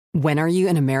When are you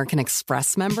an American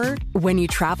Express member? When you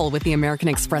travel with the American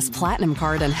Express Platinum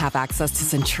Card and have access to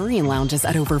Centurion Lounges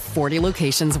at over 40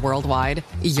 locations worldwide,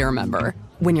 you're a member.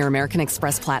 When your American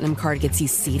Express Platinum Card gets you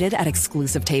seated at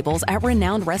exclusive tables at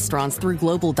renowned restaurants through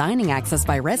global dining access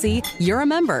by Resy, you're a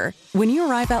member. When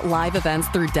you arrive at live events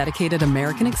through dedicated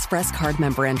American Express Card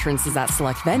member entrances at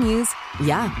select venues,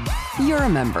 yeah, you're a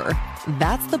member.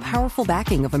 That's the powerful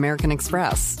backing of American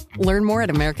Express. Learn more at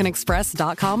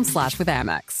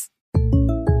americanexpress.com/withAmex.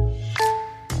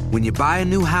 When you buy a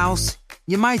new house,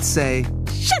 you might say,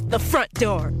 "Shut the front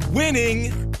door."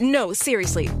 Winning! No,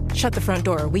 seriously. Shut the front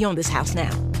door. We own this house now.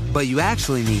 but you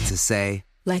actually need to say,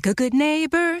 "Like a good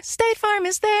neighbor, State Farm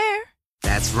is there."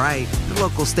 That's right. The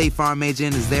local State Farm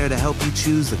agent is there to help you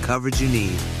choose the coverage you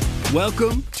need.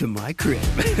 Welcome to my crib.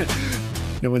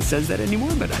 No one says that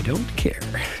anymore, but I don't care.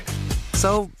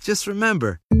 So just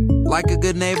remember, like a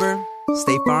good neighbor,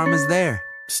 State Farm is there.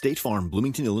 State Farm,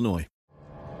 Bloomington, Illinois.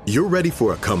 You're ready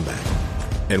for a comeback.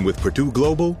 And with Purdue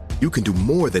Global, you can do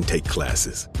more than take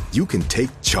classes. You can take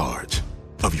charge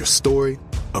of your story,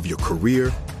 of your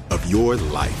career, of your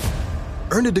life.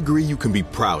 Earn a degree you can be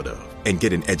proud of and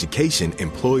get an education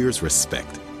employers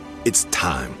respect. It's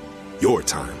time, your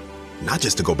time, not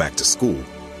just to go back to school,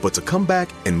 but to come back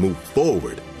and move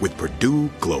forward with Purdue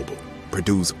Global,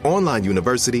 Purdue's online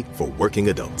university for working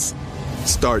adults.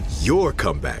 Start your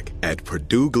comeback at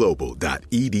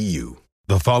purdueglobal.edu.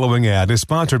 The following ad is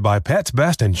sponsored by Pets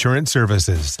Best Insurance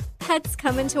Services. Pets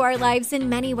come into our lives in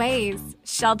many ways.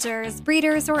 Shelters,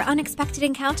 breeders, or unexpected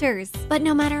encounters. But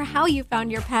no matter how you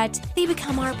found your pet, they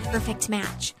become our perfect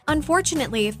match.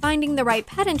 Unfortunately, finding the right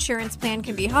pet insurance plan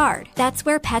can be hard. That's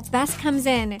where Pets Best comes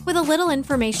in. With a little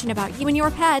information about you and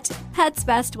your pet, Pets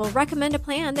Best will recommend a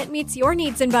plan that meets your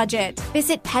needs and budget.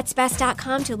 Visit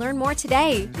PetsBest.com to learn more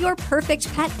today. Your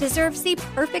perfect pet deserves the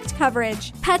perfect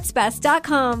coverage.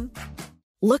 PetsBest.com.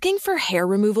 Looking for hair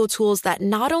removal tools that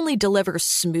not only deliver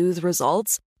smooth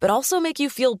results, but also make you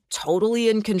feel totally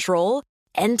in control?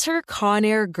 Enter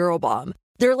Conair Girl Bomb.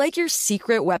 They're like your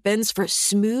secret weapons for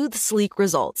smooth, sleek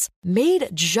results. Made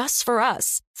just for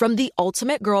us. From the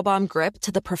ultimate Girl Bomb grip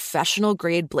to the professional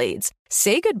grade blades,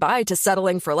 say goodbye to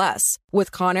settling for less.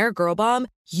 With Conair Girl Bomb,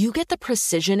 you get the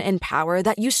precision and power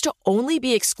that used to only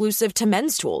be exclusive to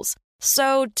men's tools.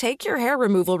 So take your hair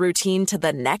removal routine to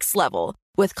the next level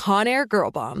with Conair Girl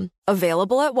Bomb.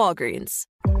 Available at Walgreens.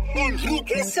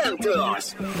 Enrique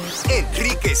Santos.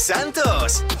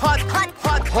 Hot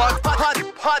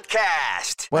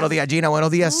podcast. Buenos días, Gina.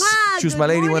 Buenos días, Chusma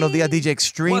Lady. Buenos días, DJ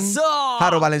Extreme. What's up?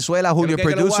 Jaro Valenzuela, Julio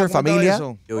Producer, familia.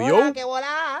 Hola, ¿qué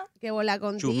volá? ¿Qué volá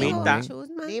contigo, Chumita.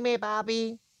 Chusma? Dime,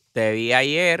 papi. Te vi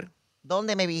ayer.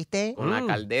 ¿Dónde me viste? Con la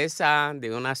alcaldesa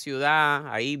de una ciudad,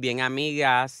 ahí bien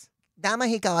amigas. Damas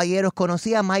y caballeros,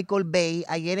 conocí a Michael Bay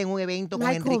ayer en un evento con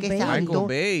Enrique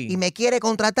Santos y me quiere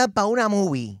contratar para una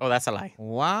movie. Oh, that's a lie.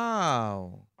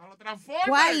 Wow.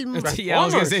 ¿Cuál? Yeah, I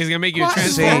was going to say, he's going to make you a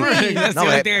transformer. Sí. That's No, the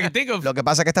only thing I can think of. Lo que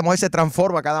pasa es que esta mujer se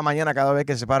transforma cada mañana, cada vez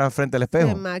que se para frente al espejo.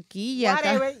 Se maquilla.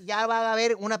 Whatever, ya van a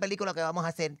ver una película que vamos a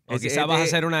hacer. O quizás vas a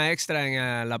hacer una extra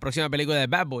en la próxima película de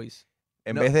Bad Boys.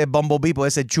 En vez de Bumblebee,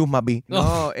 puede ser Chusma Bee.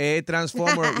 No,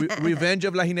 Transformer, Revenge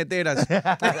of las Jineteras.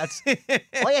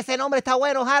 Oye, ese nombre está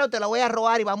bueno, Jaro, te lo voy a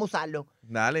robar y vamos a usarlo.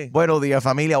 Dale. Buenos días,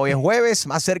 familia. Hoy es jueves,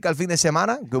 más cerca al fin de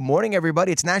semana. Good morning,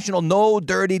 everybody. It's National No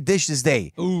Dirty Dishes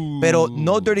Day. Pero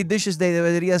No Dirty Dishes Day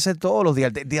debería ser todos los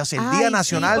días. El Día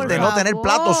Nacional de no tener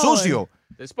plato sucio.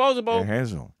 Disposable. ¿Qué es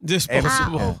eso?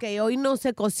 Disposable. Ok, hoy no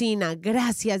se cocina.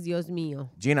 Gracias, Dios mío.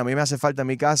 Gina, a mí me hace falta en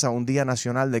mi casa un día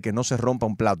nacional de que no se rompa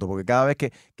un plato, porque cada vez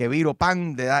que viro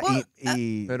pan le da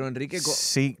y pero Enrique...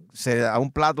 Sí, se da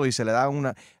un plato y se le da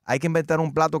una... Hay que inventar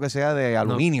un plato que sea de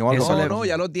aluminio o algo. No,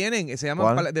 ya lo tienen. Se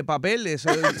llama de papel. Eso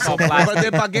es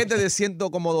el paquete de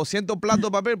como 200 platos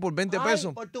de papel por 20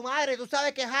 pesos. Por tu madre, tú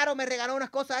sabes que Jaro me regaló unas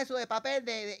cosas eso de papel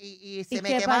y se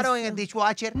me quemaron en el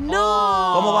dishwasher.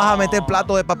 ¡No! ¿Cómo vas a meter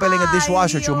plato de papel en el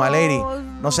dishwasher, Chusma Lady?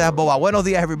 No seas boba. Buenos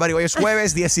días, everybody. Hoy es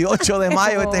jueves 18 de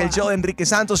mayo. Este es el show de Enrique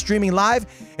Santos, streaming live,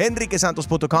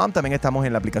 enriquesantos.com. También estamos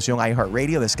en la aplicación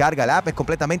iHeartRadio. Descarga el app, es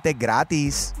completamente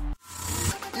gratis.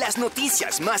 Las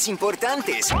noticias más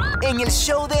importantes en el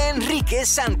show de Enrique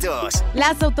Santos.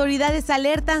 Las autoridades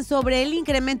alertan sobre el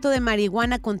incremento de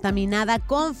marihuana contaminada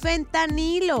con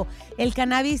fentanilo. El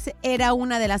cannabis era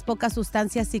una de las pocas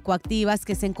sustancias psicoactivas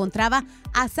que se encontraba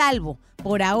a salvo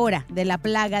por ahora de la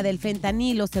plaga del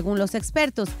fentanilo, según los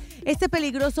expertos. Este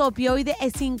peligroso opioide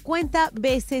es 50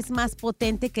 veces más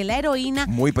potente que la heroína.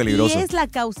 Muy peligroso. Y es la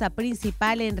causa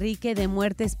principal, Enrique, de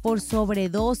muertes por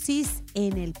sobredosis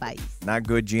en el país. Not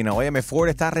good, Gina. Óyeme, Ford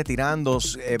está retirando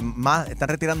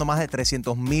más de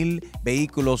 300,000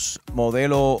 vehículos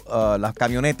modelo las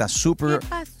camionetas Super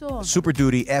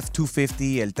Duty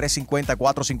F-250, el 350,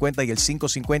 450 y el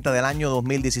 550 del año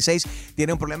 2016.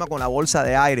 Tiene un problema con la bolsa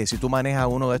de aire. Si tú manejas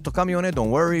uno de estos camiones,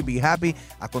 don't worry, be happy.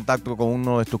 Haz contacto con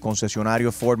uno de tus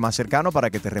concesionarios Ford más cercanos para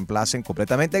que te reemplacen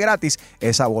completamente gratis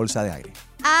esa bolsa de aire.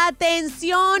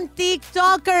 Atención,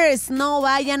 TikTokers, no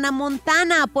vayan a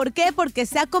Montana. ¿Por qué? Porque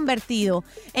se ha convertido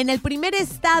en el primer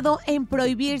estado en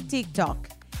prohibir TikTok.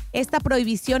 Esta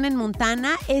prohibición en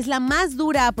Montana es la más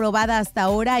dura aprobada hasta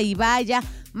ahora y vaya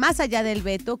más allá del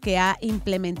veto que ha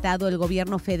implementado el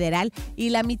gobierno federal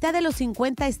y la mitad de los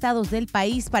 50 estados del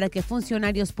país para que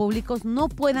funcionarios públicos no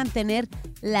puedan tener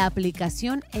la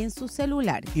aplicación en sus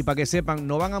celulares. Y para que sepan,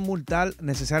 no van a multar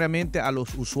necesariamente a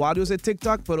los usuarios de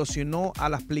TikTok, pero sino a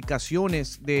las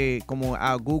aplicaciones de como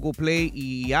a Google Play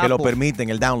y Apple. Que lo permiten,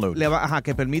 el download.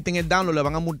 Que permiten el download, le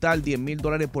van a multar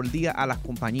 $10,000 por día a las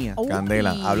compañías.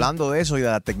 Candela, hablando de eso y de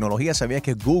la tecnología, ¿sabías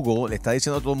que Google le está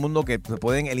diciendo a todo el mundo que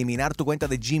pueden eliminar tu cuenta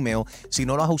de Gmail si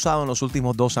no lo has usado en los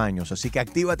últimos 2 años? Así que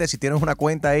actívate si tienes una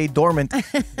cuenta ahí dormant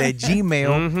de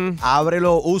Gmail,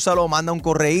 ábrelo, úsalo, manda un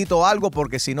correíto o algo,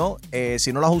 porque si no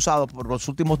lo has usado por los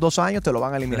últimos 2 años te lo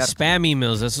van a eliminar. Los spam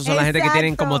emails, esos son la gente que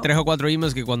tienen como 3 o 4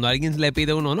 emails que cuando alguien le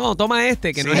pide uno, no, toma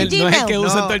este, que no es el que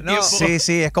usan todo el tiempo.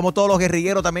 Sí, es como todos los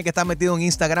guerrilleros también que están metidos en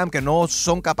Instagram, que no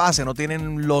son capaces, no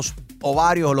tienen los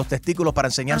ovarios o los testículos para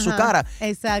enseñar su cara.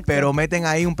 Exacto. Pero meten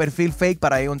ahí un perfil fake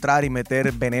para ahí entrar y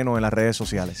meter veneno en las redes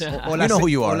sociales. O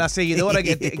las seguidoras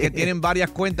que tienen varias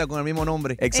cuentas con el mismo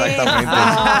nombre. Exactamente.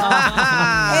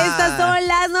 Estas son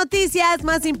las noticias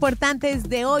más importantes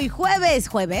de hoy, jueves,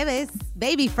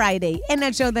 Baby Friday, en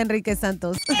el show de Enrique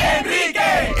Santos. ¡Enrique!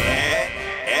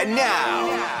 And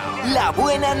now, la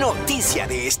buena noticia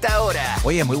de esta hora.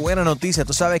 Oye, muy buena noticia.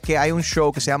 Tú sabes que hay un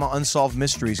show que se llama Unsolved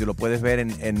Mysteries y lo puedes ver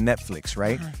en Netflix,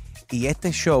 right? Y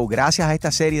este show, gracias a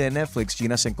esta serie de Netflix,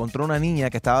 Gina, se encontró una niña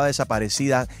que estaba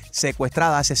desaparecida,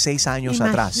 secuestrada hace 6 años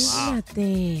atrás.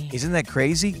 Isn't that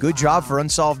crazy? Good job for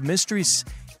Unsolved Mysteries.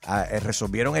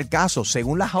 Resolvieron el caso.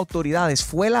 Según las autoridades,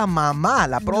 fue la mamá,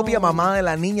 la propia mamá de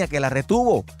la niña que la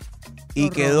retuvo y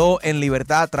quedó en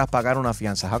libertad tras pagar una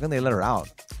fianza. How can they let her out?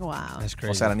 Wow.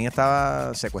 O sea, la niña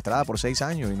estaba secuestrada por 6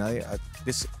 años y nadie...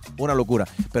 Es una locura.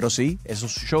 Pero sí,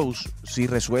 esos shows sí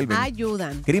resuelven.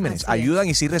 Ayudan. Crímenes. Ayudan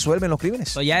y sí resuelven los crímenes.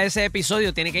 So ya ese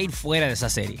episodio tiene que ir fuera de esa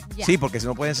serie. Yeah. Sí, porque si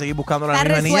no pueden seguir buscando a la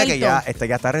misma niña que ya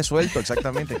está resuelto,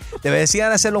 exactamente.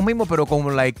 Deberían hacer lo mismo, pero como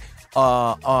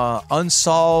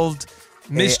unsolved...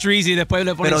 Mysteries y después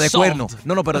le ponen pero de solved. cuernos.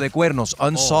 No, pero de cuernos.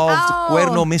 Unsolved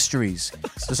cuerno mysteries.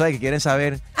 Tú sabes que quieren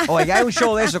saber. Ya hay un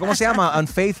show de eso. ¿Cómo se llama?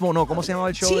 Unfaithful. No, ¿cómo se llama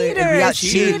el show?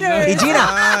 Cheater. Y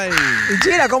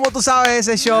Gina, ¿cómo tú sabes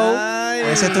ese show?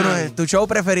 Ese es tu show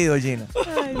preferido, Gina.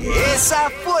 Esa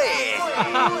fue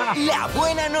la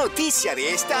buena noticia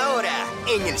de esta hora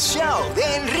en el show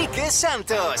de Enrique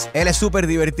Santos. Él es súper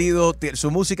divertido. Su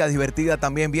música es divertida.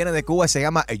 También viene de Cuba. Se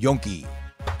llama Yonki.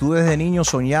 ¿Tú desde niño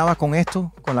soñabas con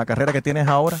esto? ¿Con la carrera que tienes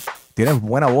ahora? Tienes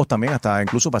buena voz también, hasta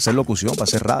incluso para hacer locución, para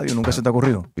hacer radio. ¿Nunca se te ha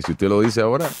ocurrido? ¿Y si usted lo dice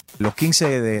ahora? Los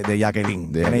 15 de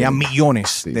Jacqueline. Tiene ya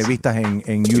millones de vistas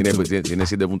en YouTube. Tiene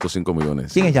 7.5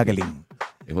 millones. ¿Quién es Jacqueline?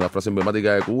 Es una frase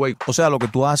emblemática de Cuba. O sea, lo que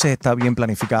tú haces está bien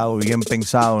planificado, bien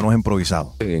pensado, no es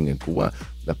improvisado. En Cuba,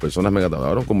 las personas me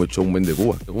catalogaron como el showman de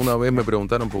Cuba. Una vez me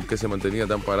preguntaron por qué se mantenía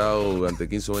tan parado durante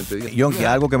 15 o 20 días. Yonki,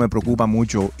 algo que me preocupa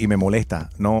mucho y me molesta,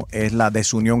 ¿no? Es la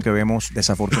desunión que vemos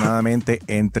desafortunadamente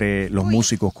entre los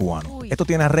músicos cubanos. Esto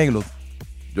tiene arreglos.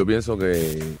 Yo pienso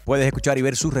que... Puedes escuchar y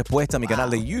ver su respuesta en mi canal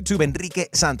de YouTube, Enrique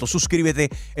Santos. Suscríbete,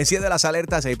 enciende las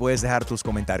alertas y ahí puedes dejar tus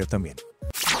comentarios también.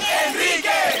 ¡Enrique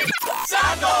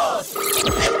Santos!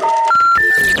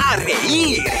 A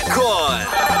reír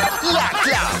con La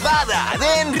Clavada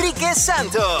de Enrique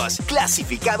Santos.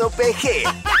 Clasificado PG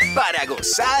para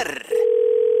gozar.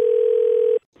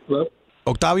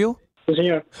 ¿Octavio? Sí,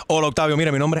 señor. Hola, Octavio.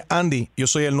 Mira, mi nombre es Andy. Yo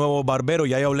soy el nuevo barbero.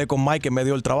 Ya hablé con Mike en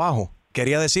medio del trabajo.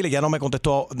 Quería decirle, ya no me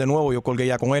contestó de nuevo, yo colgué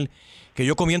ya con él, que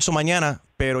yo comienzo mañana,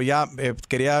 pero ya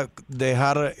quería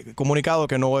dejar comunicado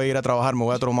que no voy a ir a trabajar, me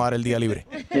voy a tomar el día libre.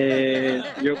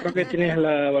 Yo creo que tienes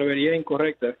la barbería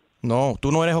incorrecta. No,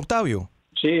 ¿tú no eres Octavio?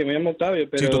 Sí, me llamo Octavio,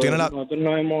 pero sí, tú tienes nosotros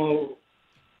no hemos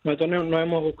Nosotros no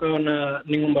hemos buscado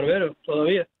ningún barbero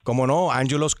todavía. Como no,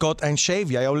 Angelo's Cut and Shave.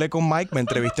 Ya yo hablé con Mike, me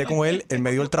entrevisté con él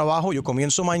me dio el trabajo. Yo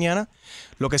comienzo mañana.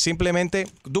 Lo que simplemente,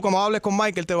 tú como hables con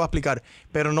Mike, él te va a explicar.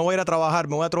 Pero no voy a ir a trabajar.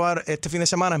 Me voy a trabajar este fin de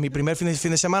semana. Es mi primer fin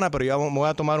de semana, pero ya me voy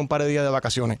a tomar un par de días de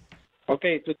vacaciones. Ok,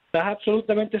 ¿tú estás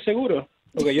absolutamente seguro?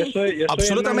 Porque yo soy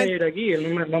absolutamente... el manager aquí.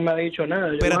 Él no me ha dicho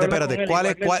nada. Espérate.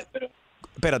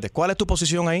 ¿Cuál es tu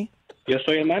posición ahí? Yo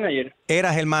soy el manager.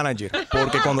 Eras el manager.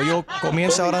 Porque cuando yo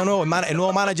comience ahora de nuevo, el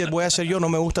nuevo manager voy a ser yo, no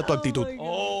me gusta tu actitud.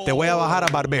 Te voy a bajar a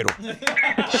barbero.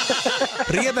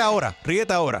 Ríete ahora.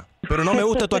 Pero no me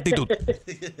gusta tu actitud.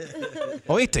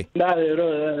 ¿Oíste? Dale,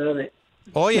 bro, dale.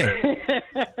 Oye,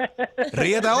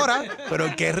 ríete ahora, pero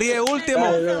el que ríe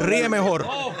último, ríe mejor.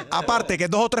 Aparte que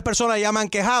 2 o 3 personas ya me han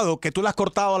quejado que tú le has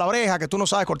cortado la oreja, que tú no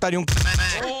sabes cortar ni un...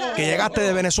 que llegaste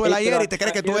de Venezuela ayer y te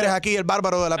crees que tú eres aquí el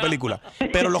bárbaro de la película.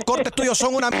 Pero los cortes tuyos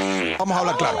son una... Vamos a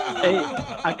hablar claro.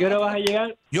 ¿A qué hora vas a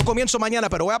llegar? Yo comienzo mañana,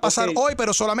 pero voy a pasar hoy,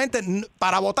 pero solamente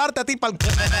para votarte a ti.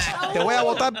 Te voy a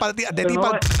votar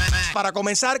para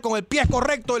comenzar con el pie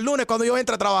correcto el lunes cuando yo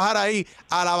entre a trabajar ahí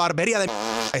a la barbería de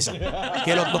esa.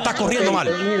 Que lo estás corriendo mal.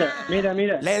 Mira.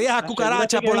 Le dejas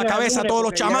cucarachas por la cabeza a todos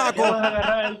los chamacos. ¿Vas a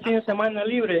agarrar el fin de semana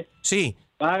libre? Sí.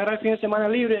 Vas a agarrar el fin de semana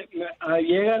libre.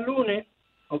 Llega el lunes,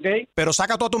 ¿ok? Pero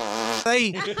saca toda tu de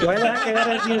ahí. Te voy a dejar quedar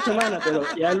el fin de semana, pero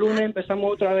ya el lunes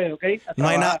empezamos otra vez, ¿ok? No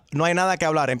hay nada que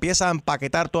hablar. Empieza a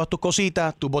empaquetar todas tus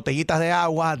cositas, tus botellitas de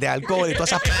agua, de alcohol y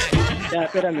todas esas... Ya,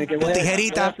 espérame, que voy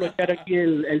a flochear aquí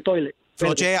el toilet.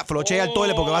 Flochea el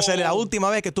toilet porque va a ser la última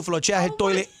vez que tú flocheas el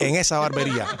toilet en esa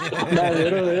barbería.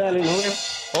 Dale.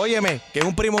 Óyeme, que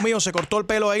un primo mío se cortó el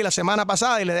pelo ahí la semana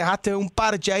pasada y le dejaste un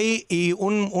parche ahí y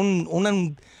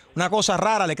una cosa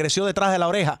rara le creció detrás de la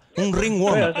oreja. Un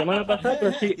ringworm. La semana pasada,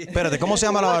 pero sí. Espérate, ¿cómo se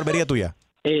llama la barbería tuya?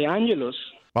 Angelos.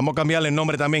 Vamos a cambiarle el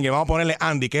nombre también, que vamos a ponerle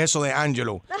Andy, que es eso de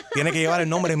Angelo. Tiene que llevar el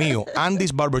nombre mío,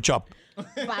 Andy's Barber Shop.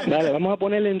 Dale, vamos a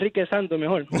ponerle Enrique Santos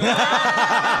mejor.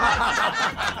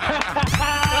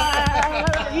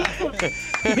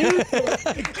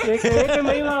 que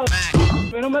me iba...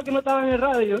 Menos mal que no estaba en el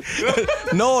radio.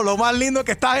 No, lo más lindo es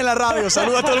que estás en la radio.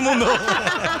 Saluda a todo el mundo.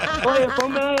 Oye,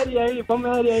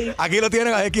 ponme aire ahí. Aquí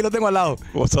lo tengo al lado.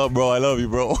 What's up, bro? I love you,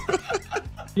 bro.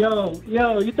 Yo,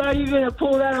 you thought you were gonna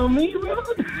pull that on me, bro?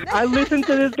 I listen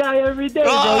to this guy every day,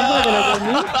 bro. You're not gonna get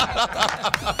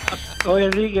me. Oye,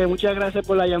 Enrique, muchas gracias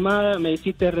por la llamada. Me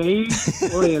hiciste reír.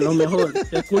 Oye, lo mejor.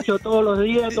 Te escucho todos los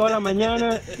días, toda la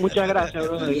mañana. Muchas gracias,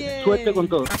 bro. Suerte con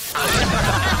todo.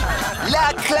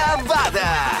 La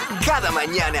Clavada. Cada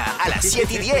mañana a las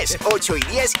 7:10,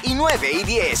 8:10 y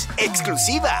 9:10.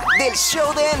 Exclusiva del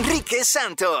show de Enrique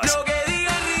Santos. Lo que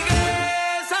diga Enrique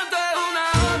Santos es una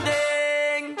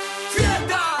orden.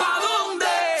 Fiesta, ¿pa' dónde?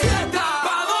 Fiesta,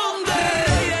 ¿pa' dónde?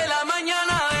 Rey de la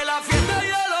mañana de la fiesta y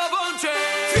de los bonches.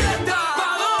 Fiesta,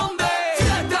 ¿pa' dónde?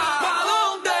 Fiesta, ¿pa'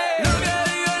 dónde? Lo que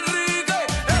diga Enrique,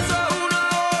 eso es una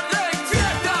orden.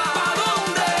 Fiesta, ¿pa'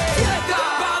 dónde? Fiesta,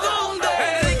 ¿pa' dónde?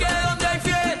 Enrique, donde hay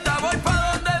fiesta, voy pa'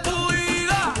 donde tú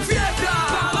digas. Fiesta,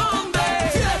 ¿pa' dónde?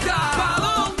 Fiesta, ¿pa'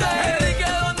 dónde? Enrique,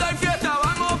 donde hay fiesta,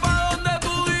 vamos pa' donde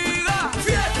tú digas.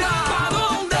 Fiesta, ¿pa'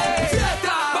 dónde?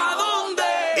 Fiesta, ¿pa' dónde?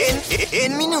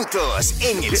 En minutos,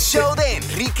 en el show de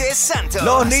Enrique Santos.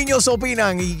 Los niños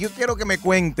opinan y yo quiero que me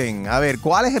cuenten. A ver,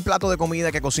 ¿cuál es el plato de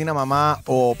comida que cocina mamá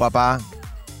o papá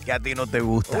que a ti no te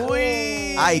gusta?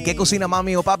 Ay, ¿qué cocina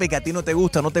mami o papi que a ti no te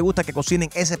gusta? No te gusta que cocinen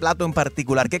ese plato en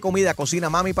particular. ¿Qué comida cocina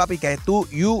mami y papi que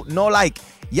you no like?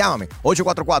 Llámame,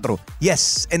 844.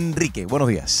 Yes, Enrique. Buenos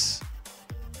días.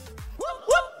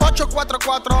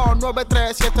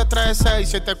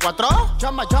 844-9373674.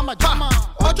 Llama.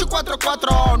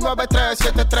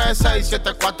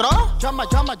 844-9373674. Llama.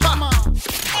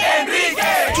 ¡Enrique!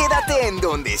 Quédate en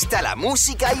donde está la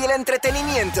música y el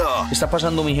entretenimiento. ¿Qué está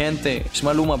pasando, mi gente? Es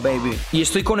Maluma, baby. Y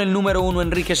estoy con el número 1,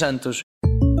 Enrique Santos.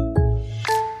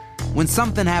 When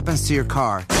something happens to your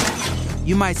car,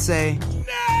 you might say,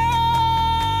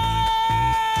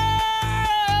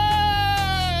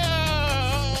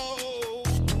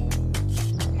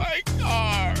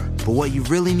 but what you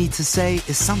really need to say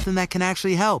is something that can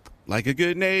actually help. Like a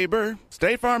good neighbor,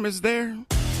 State Farm is there. And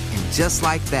just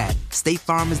like that, State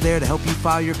Farm is there to help you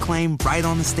file your claim right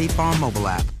on the State Farm mobile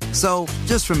app. So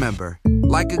just remember,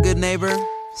 like a good neighbor,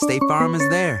 State Farm is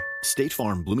there. State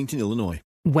Farm, Bloomington, Illinois.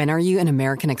 When are you an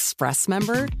American Express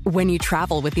member? When you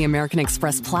travel with the American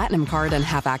Express Platinum Card and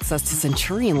have access to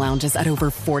Centurion lounges at over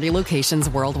 40 locations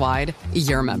worldwide,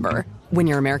 you're a member. When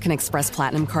your American Express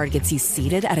Platinum card gets you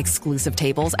seated at exclusive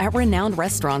tables at renowned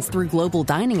restaurants through global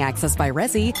dining access by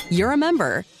Resy, you're a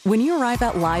member. When you arrive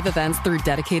at live events through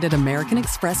dedicated American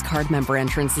Express card member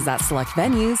entrances at select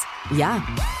venues, yeah,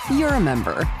 you're a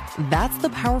member. That's the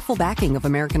powerful backing of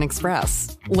American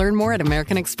Express. Learn more at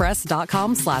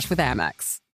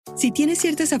americanexpress.com/withAmex. Si tienes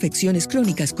ciertas afecciones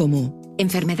crónicas como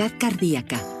enfermedad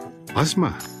cardíaca,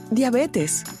 asma,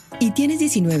 diabetes, y tienes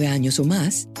 19 años o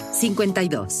más,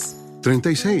 52,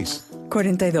 36,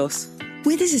 42.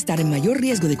 Puedes estar en mayor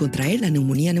riesgo de contraer la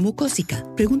neumonía neumocócica.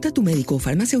 Pregunta a tu médico o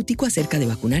farmacéutico acerca de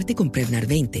vacunarte con Prevnar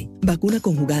 20. Vacuna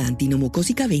conjugada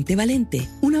antineumocócica 20 valente.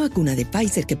 Una vacuna de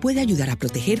Pfizer que puede ayudar a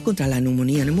proteger contra la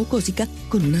neumonía neumocócica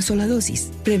con una sola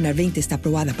dosis. Prevnar 20 está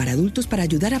aprobada para adultos para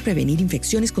ayudar a prevenir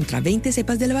infecciones contra 20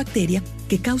 cepas de la bacteria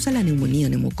que causa la neumonía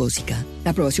neumocócica.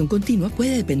 La aprobación continua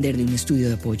puede depender de un estudio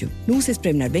de apoyo. No uses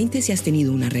Prevnar 20 si has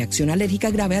tenido una reacción alérgica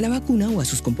grave a la vacuna o a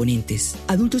sus componentes.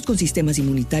 Adultos con sistemas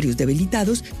inmunitarios debilitados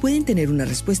pueden tener una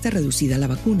respuesta reducida a la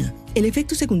vacuna. El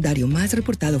efecto secundario más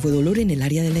reportado fue dolor en el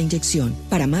área de la inyección.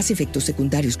 Para más efectos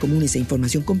secundarios comunes e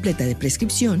información completa de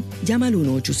prescripción, llama al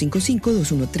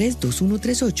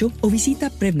 1-855-213-2138 o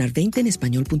visita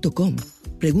Prevnar20enespañol.com.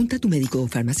 Pregunta a tu médico o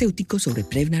farmacéutico sobre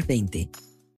Prevnar 20.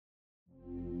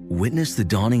 Witness the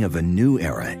dawning of a new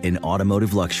era in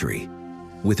automotive luxury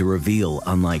with a reveal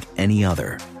unlike any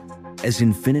other as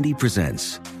Infiniti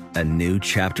presents a new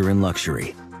chapter in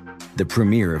luxury. The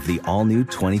premiere of the all-new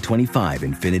 2025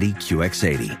 Infiniti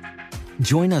QX80.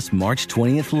 Join us March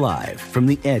 20th live from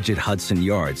the Edge at Hudson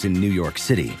Yards in New York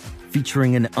City,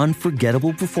 featuring an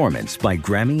unforgettable performance by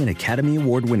Grammy and Academy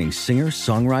Award-winning singer,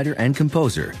 songwriter, and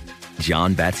composer,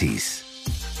 Jon Batiste.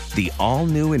 The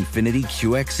all-new Infiniti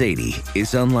QX80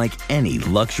 is unlike any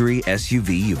luxury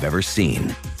SUV you've ever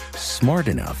seen. Smart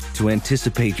enough to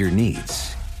anticipate your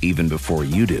needs, even before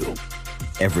you do.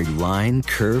 Every line,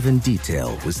 curve, and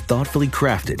detail was thoughtfully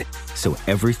crafted, so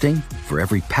everything for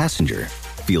every passenger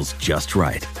feels just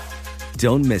right.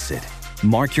 Don't miss it.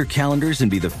 Mark your calendars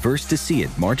and be the first to see it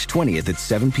March 20th at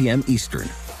 7 p.m. Eastern,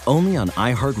 only on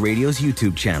iHeartRadio's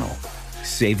YouTube channel.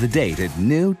 Save the date at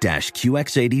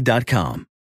new-QX80.com.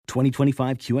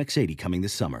 2025 QX80 coming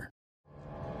this summer.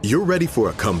 You're ready for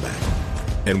a comeback.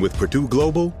 And with Purdue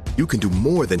Global, you can do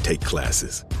more than take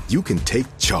classes. You can take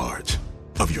charge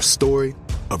of your story,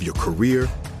 of your career,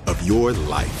 of your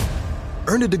life.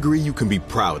 Earn a degree you can be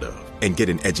proud of and get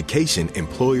an education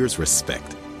employers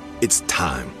respect. It's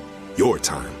time, your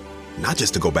time, not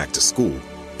just to go back to school,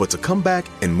 but to come back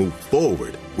and move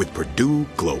forward with Purdue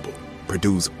Global,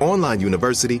 Purdue's online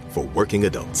university for working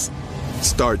adults.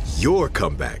 Start your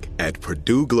comeback at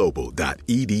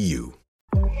purdueglobal.edu.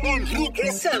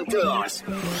 Enrique Santos.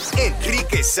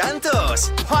 Enrique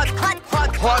Santos. Hot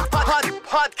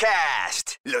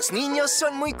Podcast. Los niños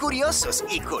son muy curiosos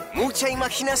y con mucha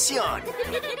imaginación.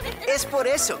 Es por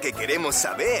eso que queremos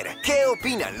saber qué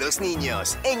opinan los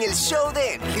niños en el show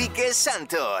de Enrique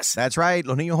Santos. That's right.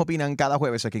 Los niños opinan cada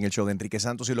jueves aquí en el show de Enrique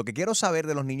Santos. Y lo que quiero saber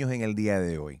de los niños en el día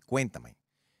de hoy, cuéntame.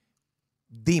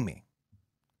 Dime,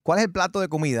 ¿cuál es el plato de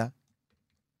comida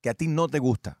que a ti no te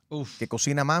gusta? ¿Que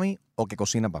cocina mami o que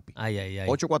cocina papi? Ay, ay, ay.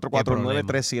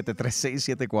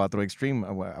 844-937-3674. Extreme.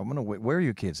 Where are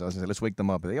your kids? Let's wake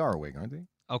them up. They are awake, aren't they?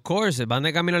 Of course, van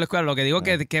de camino a la escuela. Lo que digo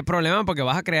es que problema, porque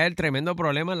vas a crear tremendo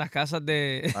problema en las casas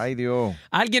de... Ay, Dios.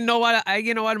 Alguien no va a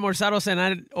almorzar o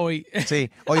cenar hoy.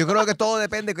 Sí. O yo creo que todo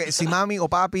depende que si mami o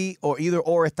papi o either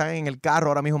or están en el carro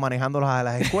ahora mismo manejándolos a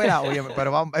las escuelas. Oye,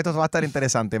 pero esto va a estar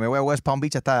interesante. Me voy a West Palm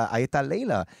Beach. Ahí está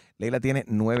Leila. Leila tiene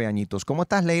 9 añitos. ¿Cómo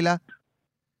estás, Leila?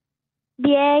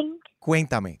 Bien.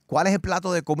 Cuéntame, ¿cuál es el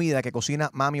plato de comida que cocina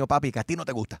mami o papi que a ti no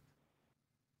te gusta?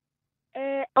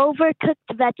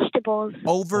 Overcooked vegetables.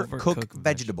 Overcooked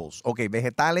vegetables. Ok,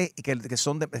 vegetales que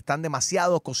están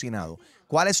demasiado cocinados.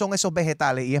 ¿Cuáles son esos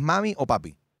vegetales? ¿Y es mami o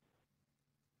papi?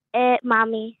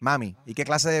 Mami. Mami. ¿Y qué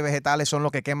clase de vegetales son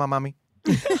los que quema mami?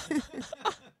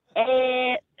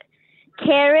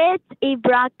 Carrots y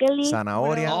brócoli.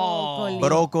 Zanahoria.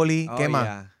 Brócoli. ¿Qué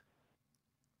más?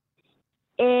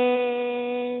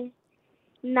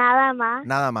 Nada más.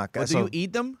 Nada más. Do you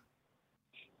eat them?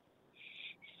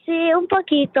 Sí, un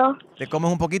poquito. ¿Te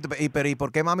comes un poquito? ¿Y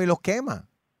por qué mami los quema?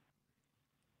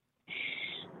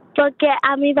 Porque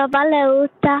a mi papá le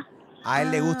gusta. A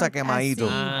él le gusta quemadito.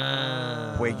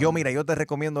 Pues yo te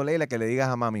recomiendo, Leila, que le digas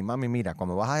a mami, mira,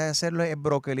 cuando vas a hacerlo el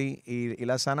brócoli y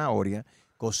la zanahoria,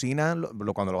 cocina,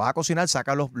 cuando lo vas a cocinar,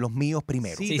 saca los míos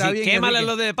primero. Sí, quémale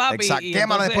los de papi. Exacto, y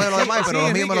quémala después de los demás, pero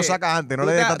los míos me los sacas antes, no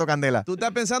le des tanto candela. Tú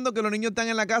estás pensando que los niños están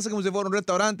en la casa como si fuera un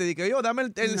restaurante. Dije, yo,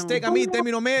 dame el steak a mí,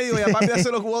 término medio, y a papi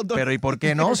hace los hot dogs. Pero ¿y por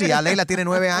qué no? Si ya Leila tiene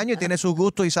 9 años y tiene sus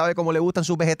gustos y sabe cómo le gustan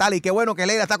sus vegetales. Y qué bueno que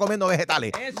Leila está comiendo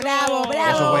vegetales. Bravo,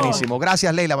 bravo. Eso es buenísimo.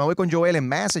 Gracias, Leila. Me voy con Joel en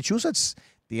Massachusetts.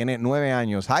 Tiene 9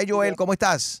 años. Hi, Joel, ¿cómo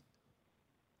estás?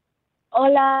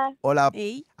 Hola. Hola.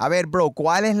 A ver, bro,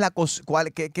 ¿cuál es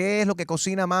qué es lo que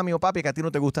cocina mami o papi que a ti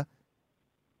no te gusta?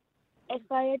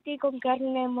 Espagueti con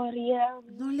carne molida.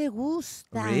 No le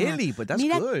gusta. Really? But that's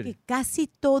Mira good. que casi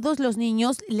todos los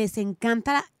niños les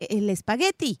encanta el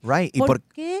espagueti. Right. ¿Y ¿Por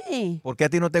qué? ¿Por qué a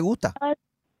ti no te gusta?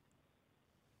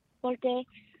 Porque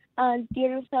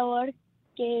tiene un sabor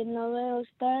que no me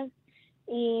gusta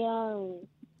y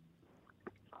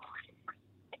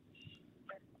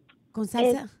 ¿Con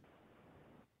salsa?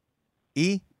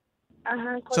 ¿Y?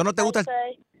 ajá, So, ¿no te gusta salsa.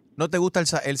 no te gusta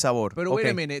el sabor? Pero, Ok. wait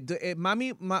a minute.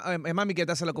 Mami que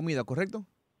te hace la comida, ¿correcto?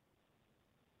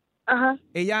 Ajá.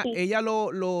 Ella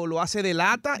lo hace de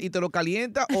lata y te lo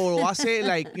calienta o lo hace,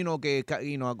 lo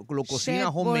cocina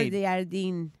Chef homemade.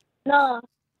 Boyardee. No,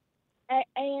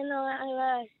 ella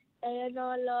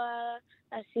no lo haga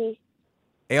así.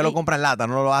 Ella lo compra en lata,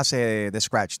 no lo hace de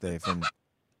scratch.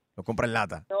 Lo compra en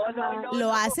lata.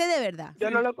 Lo hace de verdad. Yo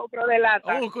no lo compro de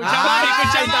lata.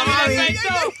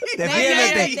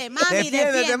 Defiéndete,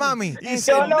 Defiéndete, mami.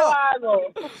 Yo lo hago.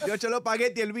 Yo echo los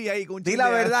espagueti el día ahí con Di la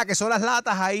verdad que son las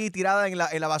latas ahí tiradas en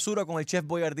la basura con el Chef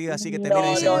Boyardee, así que te viene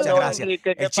y dice no, muchas no, gracias.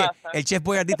 Enrique, ¿qué pasa? El Chef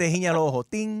Boyardee te giña los ojos.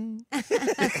 ¡Ting!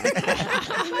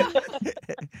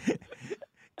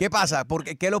 ¿Qué pasa?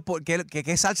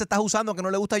 ¿Qué salsa estás usando que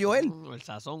no le gusta a Joel? El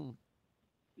sazón.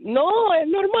 No, es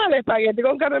normal, espagueti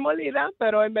con carne molida,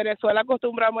 pero en Venezuela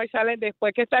acostumbramos a echarle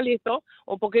después que está listo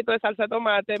un poquito de salsa de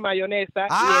tomate, mayonesa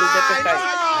y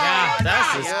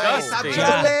el de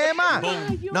problema.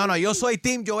 No, yo soy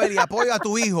Team Joel y apoyo a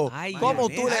tu hijo. ¿Cómo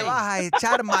tú le vas a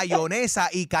echar mayonesa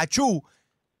y cachú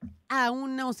a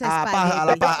unos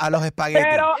espaguetis? a los espaguetis?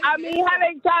 Pero a mi hija le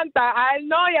encanta, a él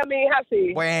no y a mi hija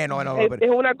sí. Bueno. Es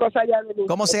una cosa ya de gusto.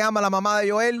 ¿Cómo se llama la mamá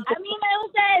de Joel? A mí me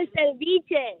gusta el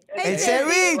ceviche. ¡El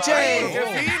ceviche! ¡Qué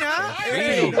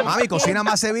fina! Mami, cocina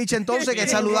más ceviche entonces, que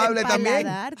es saludable también.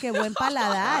 Qué buen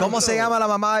paladar. ¿Cómo se llama la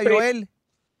mamá de Joel?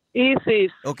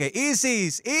 Isis. Ok,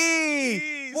 Isis.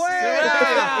 ¡Y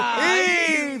fuera!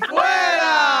 ¡Y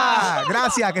fuera!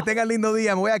 Gracias, que tengan lindo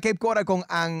día. Me voy a Cape Coral con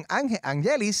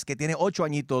Angelis, que tiene 8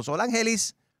 añitos. Hola,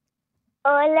 Angelis.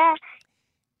 Hola.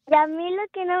 Y a mí lo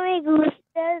que no me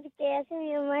gusta es que hace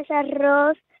mi mamá es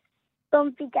arroz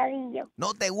con picadillo.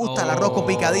 No te gusta el arroz con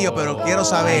picadillo, pero quiero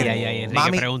saber. Ay, Enrique,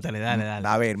 mami, pregúntale, dale.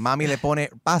 A ver, mami le pone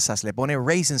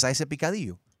raisins a ese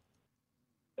picadillo.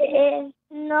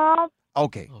 No,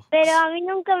 Ok. pero a mí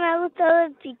nunca me ha gustado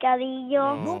el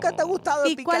picadillo. ¿Nunca te ha gustado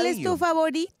el ¿Y picadillo? cuál es tu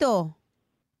favorito?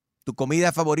 Tu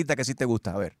comida favorita que sí te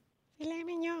gusta, a ver.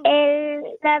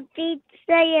 La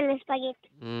pizza y el espagueti.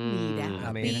 Mira,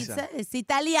 la pizza es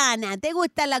italiana. ¿Te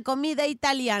gusta la comida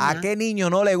italiana? ¿A qué niño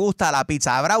no le gusta la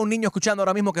pizza? ¿Habrá un niño escuchando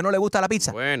ahora mismo que no le gusta la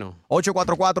pizza? Bueno.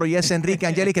 844 y es Enrique,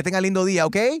 Angelis, que tengan lindo día,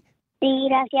 ¿ok? Sí,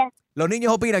 gracias. Los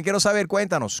niños opinan, quiero saber,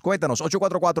 cuéntanos.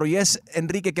 844 y es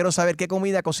Enrique, quiero saber qué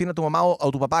comida cocina tu mamá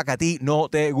o tu papá que a ti no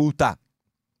te gusta.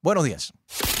 Buenos días.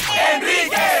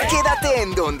 ¡Enrique! Quédate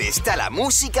en donde está la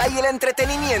música y el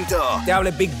entretenimiento. Te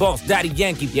habla Big Boss, Daddy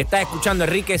Yankee, y estás escuchando a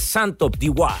Enrique Santos, DY.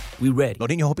 We ready. Los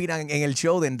niños opinan en el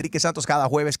show de Enrique Santos cada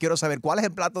jueves. Quiero saber cuál es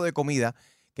el plato de comida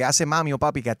que hace mami o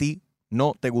papi que a ti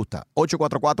no te gusta.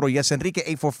 844 y es Enrique,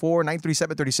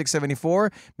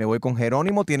 844-937-3674. Me voy con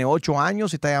Jerónimo, tiene 8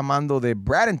 años y está llamando de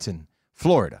Bradenton,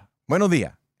 Florida. Buenos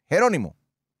días. Jerónimo.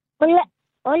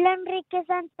 Hola Enrique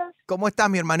Santos. ¿Cómo estás,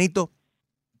 mi hermanito?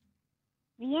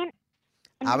 Bien.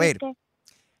 A ver,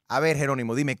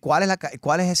 Jerónimo, dime, ¿cuál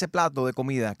es ese plato de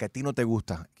comida que a ti no te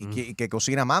gusta? ¿Que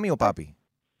cocina mami o papi?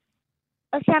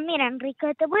 O sea, mira,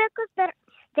 Enrique, te voy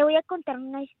a contar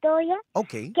una historia. Ok.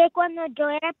 Que cuando yo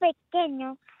era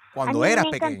pequeño, Cuando a mí eras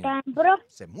me pequeño. encantaba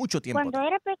Hace mucho tiempo. Cuando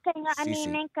era pequeño, a Sí, mí sí.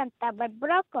 me encantaba el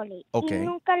brócoli. Ok. Y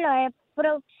nunca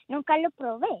lo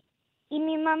probé. Y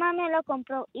mi mamá me lo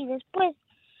compró y después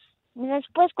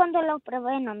cuando lo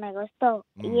probé no me gustó.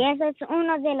 Y esa es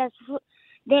una de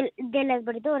las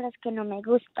verduras que no me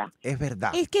gusta. Es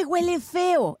verdad. Es que huele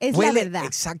feo, es Huele, la verdad.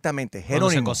 Exactamente, Cuando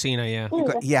se Jerónimo. cocina ya.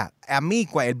 Ya, a mí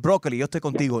el brócoli, yo estoy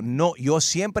contigo. No, yo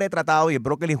siempre he tratado y el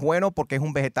brócoli es bueno porque es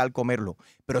un vegetal comerlo.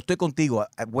 Pero estoy contigo,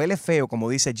 huele feo, como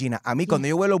dice Gina. A mí cuando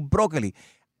yo huelo brócoli,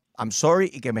 I'm sorry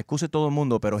y que me excuse todo el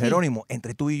mundo, pero Jerónimo,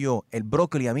 entre tú y yo, el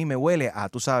brócoli a mí me huele a,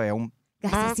 tú sabes, a un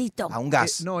Gasecito. A un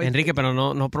gas. Enrique, pero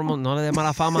no le dé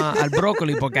mala fama al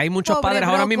brócoli, porque hay muchos Pobre padres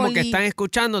ahora mismo que brócoli. están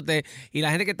escuchándote y la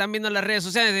gente que están viendo en las redes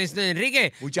sociales dicen,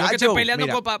 Enrique, yo que estoy peleando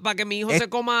para que mi hijo se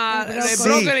coma el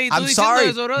brócoli y tú I'm diciendo sorry.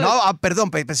 eso, brother. No, perdón,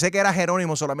 pensé que era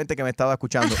Jerónimo solamente que me estaba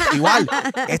escuchando. Igual,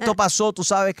 esto pasó, tú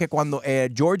sabes que cuando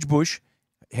George Bush,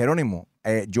 Jerónimo,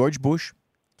 George Bush,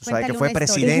 tú sabes que Cuéntale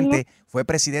fue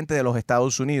presidente de los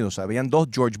Estados Unidos. Habían dos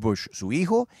George Bush, su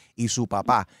hijo y su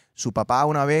papá. Su papá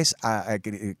una vez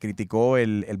criticó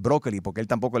el brócoli porque él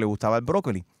tampoco le gustaba el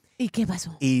brócoli. ¿Y qué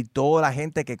pasó? Y toda la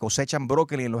gente que cosechan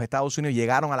brócoli en los Estados Unidos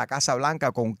llegaron a la Casa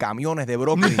Blanca con camiones de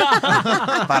brócoli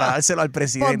para dárselo al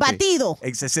presidente. Por batido.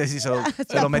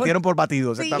 Se lo metieron por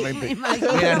batido, exactamente.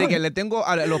 Mira, Enrique, le tengo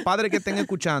a los padres que estén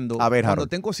escuchando, A ver, cuando Harold.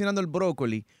 estén cocinando el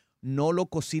brócoli, no lo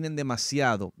cocinen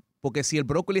demasiado. Porque si el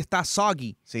brócoli está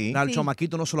soggy, al Sí.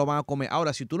 chamaquito no se lo van a comer.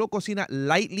 Ahora, si tú lo cocinas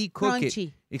lightly cooked,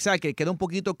 Crunchy. exacto, que queda un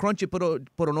poquito crunchy, pero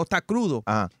no está crudo,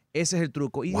 ese es el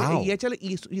truco. Y, Wow. échale,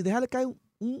 y déjale caer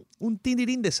un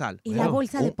tinirín de sal. Y la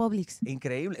bolsa de Publix.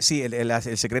 Increíble. Sí,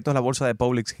 el secreto es la bolsa de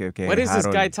Publix que What is this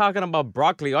Harold- guy talking about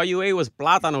broccoli? All you ate was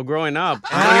plátano growing up.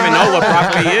 I don't even know what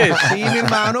broccoli is. Sí, mi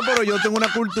hermano, pero yo tengo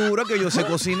una cultura que yo sé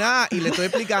cocinar y le estoy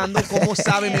explicando cómo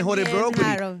sabe mejor el brócoli.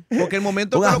 Porque el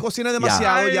momento que lo cocina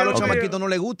demasiado, ya a los chamaquitos no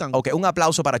le gustan. Ok, un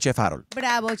aplauso para Chef Harold.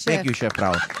 Bravo, chef. Thank you, Chef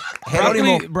Harold.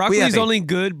 Jerónimo, Broccoli is cuídate. only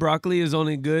good. Broccoli is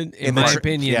only good, in In the my tr-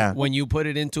 opinion, yeah. when you put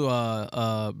it into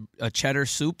a cheddar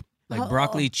soup, like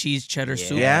broccoli cheese cheddar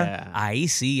soup. Yeah. Ahí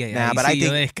sí, Nah, ahí but sí I yo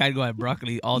think- descargo el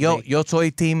broccoli all Yo day.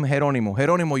 soy team Jerónimo.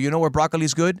 Jerónimo, you know where broccoli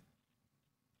is good?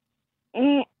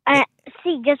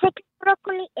 Sí, yo sé que el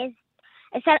brócoli es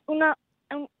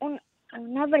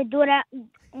una verdura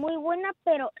muy buena,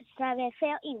 pero sabe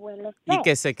feo y huele feo. Y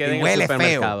que se quede en el Huele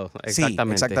supermercado. feo.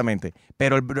 Exactamente. Sí, exactamente.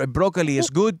 Pero el brócoli is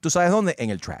good, ¿tú sabes dónde? En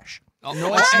el trash.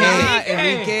 No,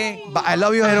 Enrique. I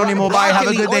love you, Jerónimo. Bye. Have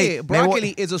a good day. Oye,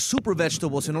 broccoli is a super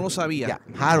vegetable, si no lo sabía. Yeah,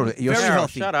 Harold, Very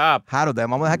healthy. Shut up. Harold,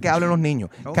 vamos a dejar que hablen los niños.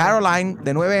 Caroline,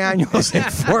 de 9 años, en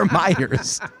Fort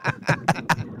Myers.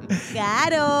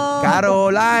 Caro.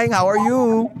 Caroline, how are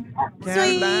you?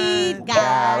 Sweet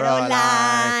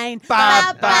Caroline.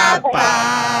 Pa, pa,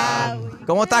 pa.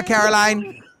 ¿Cómo estás,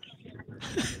 Caroline?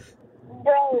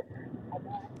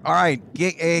 All right.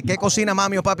 ¿Qué cocina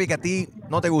mami o papi que a ti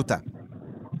no te gusta?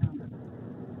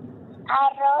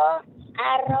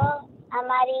 Arroz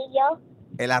amarillo,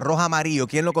 El arroz amarillo.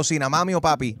 ¿Quién lo cocina, mami o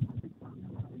papi?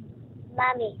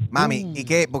 mami. Mami. ¿Y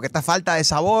qué? Porque esta falta de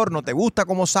sabor, ¿no te gusta?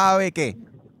 ¿Cómo sabe? ¿Qué? Es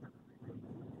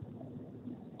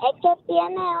que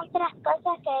tiene otras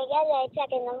cosas que ella le echa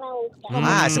que no me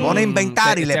gustan. Se pone a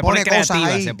inventar y le pone cosas creativa,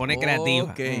 ahí. se pone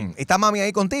creativa. Okay. ¿Está mami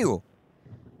ahí contigo?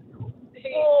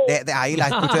 Ahí la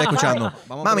estoy escuchando.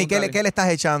 Vamos a Mami, ¿qué preguntarle. le estás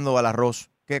echando al arroz?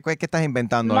 ¿Qué estás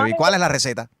inventando? Mami, ¿cuál es la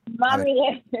receta?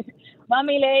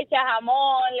 Mami le echa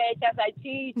jamón, le echa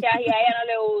salchichas y a ella no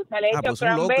le gusta. Le echa pues un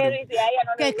locro. cranberries y a ella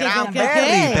no le gusta.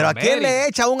 Cranberry. ¿Pero a quién le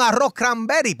echa un arroz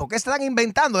cranberry? ¿Por qué se están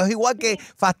inventando? Es igual que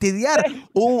fastidiar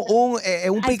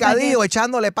un picadillo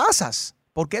echándole pasas.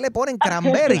 ¿Por qué le ponen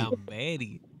cranberry?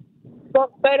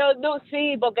 Pero no,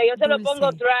 sí, porque yo se lo pongo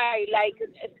dry, like,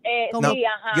 No, sí,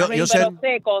 ajá, yo pero sé-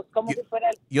 secos, como si fuera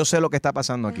el... Yo sé lo que está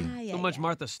pasando aquí. Too much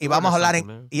Martha Y vamos a hablar Stewart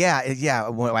or en... something, Yeah,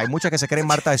 bueno, hay muchas que se creen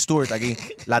Martha Stewart aquí,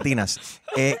 latinas.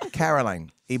 Caroline,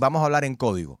 y vamos a hablar en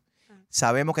código.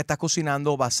 Sabemos que estás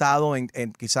cocinando basado en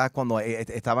quizás cuando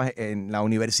estabas en la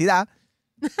universidad,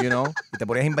 you know, y te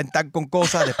ponías a inventar con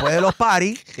cosas después de los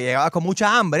parties, que llegabas con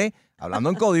mucha hambre, hablando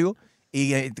en código,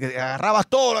 y te agarrabas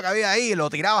todo lo que había ahí y lo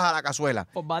tirabas a la cazuela.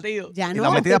 Por batido. Ya Y no.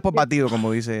 la metías por batido,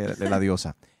 como dice la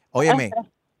diosa. Óyeme,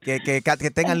 que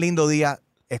tengan lindo día.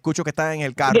 Escucho que están en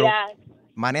el carro. Gracias.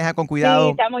 Maneja con Sí,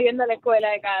 cuidado estamos yendo a la escuela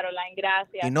de Caroline,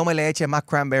 gracias. y no me le eches más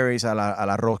cranberries al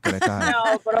arroz que le estás.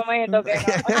 No, prometo que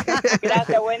no.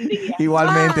 Gracias, buen día.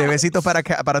 Igualmente, besitos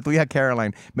para tu hija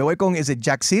Caroline. Me voy con, ¿is it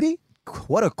Jack City?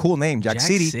 What a cool name, Jack, Jack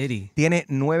City. City. Tiene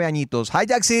 9 añitos. Hi,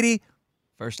 Jack City.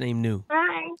 First name new.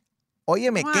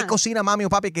 Óyeme, ¿qué Juan. cocina mami o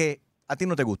papi que a ti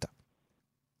no te gusta?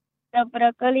 Los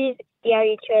brócolis y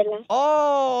habichuelas.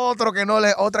 Otra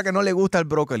que no le gusta el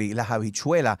brócoli, las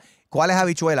habichuelas. ¿Cuáles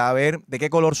habichuelas? A ver, ¿de qué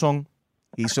color son?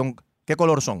 ¿Qué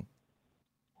color son?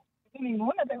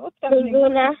 Ninguna te gusta.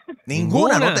 Ninguna.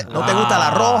 Ninguna. ¿No te gusta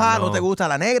la roja? No. no. te gusta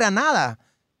la negra? Nada.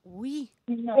 Uy.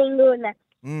 Ninguna.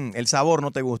 El sabor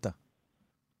no te gusta.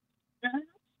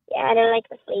 Yeah, I don't like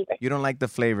the flavor. You don't like the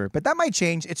flavor. But that might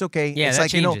change. It's okay. Yeah, It's that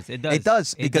like, you know, changes. It does. It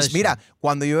does. It Because does mira,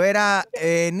 cuando yo era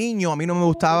niño, a mí no me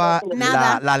gustaba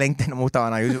Nada. la lenteja. No me gustaba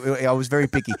nada. I was very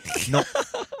picky. No.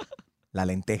 La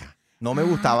lenteja. No me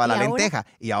gustaba la lenteja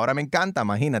y ahora me encanta,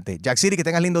 imagínate. Jack City, que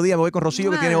tengas lindo día. Me voy con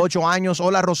Rocío, que tiene 8 años.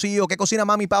 Hola, Rocío. ¿Qué cocina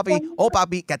mami, papi o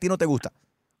papi que a ti no te gusta?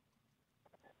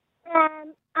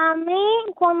 A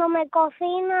mí, cuando me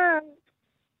cocinan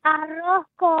arroz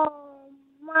con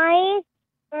maíz,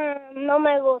 no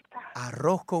me gusta.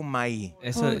 Arroz con maíz.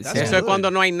 Eso es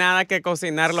cuando no hay nada que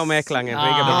cocinar, lo mezclan,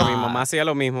 Enrique, porque mi mamá hacía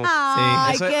lo mismo.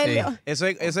 Ay, Eso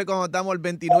es cuando estamos el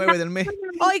 29 del mes.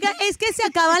 Oiga, es que se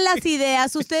acaban las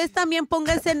ideas. Ustedes también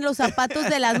pónganse en los zapatos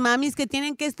de las mamis que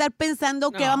tienen que estar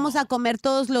pensando qué vamos a comer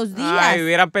todos los días. Ay,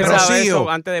 hubieran pensado eso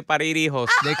antes de parir hijos.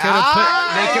 Y lo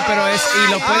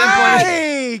pueden poner.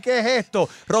 Ay, ¿qué es esto?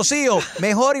 Rocío,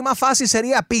 mejor y más fácil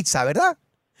sería pizza, ¿verdad?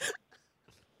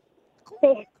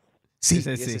 Sí.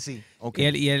 Sí.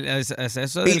 Y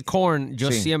eso del corn,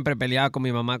 yo siempre peleaba con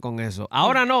mi mamá con eso.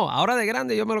 Ahora no, ahora de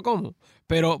grande yo me lo como.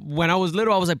 Pero when I was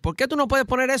little, I was like, ¿por qué tú no puedes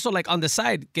poner eso like on the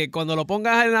side? Que cuando lo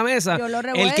pongas en la mesa,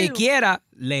 el que quiera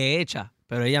le echa.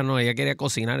 Pero ella no, ella quería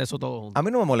cocinar eso todo junto. A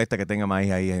mí no me molesta que tenga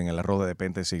maíz ahí en el arroz de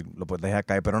repente, si lo puedes dejar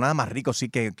caer. Pero nada más rico sí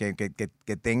que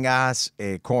tengas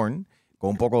corn con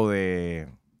un poco de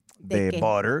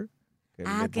butter.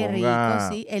 Qué rico,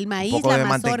 sí. El maíz, un poco de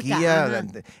mazorca. Mantequilla.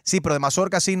 Sí, pero de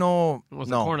mazorca sí no.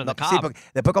 Sí,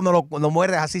 después cuando lo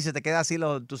muerdes así, se te queda así,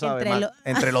 tú sabes,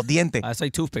 entre los dientes. That's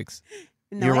like toothpicks.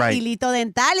 No, right. hilito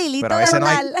dental, hilito pero a veces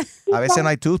dental. A veces no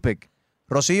hay toothpick.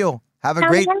 Rocío, have a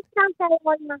great...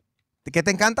 ¿Qué te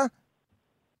encanta?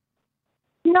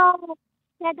 No,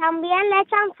 que también le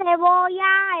echan cebolla.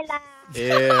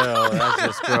 Ew, that's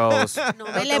just gross. No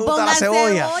me le pongan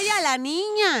cebolla a la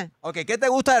niña. Ok, ¿qué te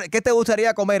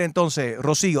gustaría comer entonces,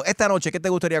 Rocío? Esta noche, ¿qué te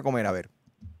gustaría comer? A ver.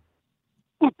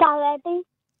 Espagueti.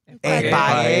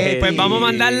 Pues vamos a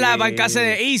mandarla para casa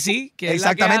de Easy. Que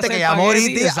exactamente, es la que llamó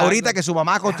ahorita que su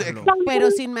mamá...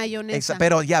 Pero sin mayonesa.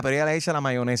 Pero ella le echa la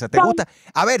mayonesa. ¿Te gusta?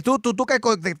 A ver, tú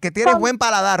que tienes buen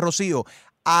paladar, Rocío,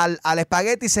 ¿al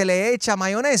espagueti se le echa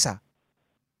mayonesa?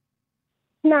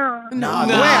 No.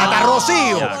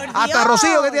 Hasta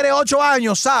Rocío que tiene 8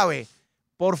 años, ¿sabe?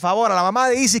 Por favor, a la mamá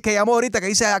de Isis que llamó ahorita, que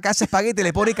dice acá hace espagueti,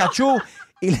 le pone cachú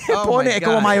y le pone, es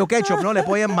como mayo ketchup, ¿no? Le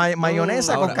ponen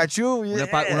mayonesa con cachú. Un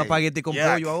espagueti con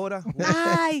pollo ahora.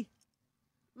 Ay.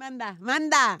 Manda.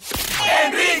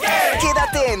 ¡Enrique!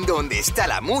 Quédate en donde está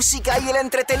la música y el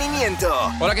entretenimiento.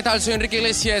 Hola, ¿qué tal? Soy Enrique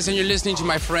Iglesias and you're listening to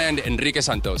my friend Enrique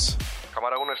Santos.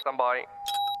 Cámara 1, stand-by.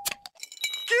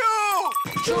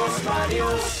 Chusma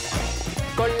News.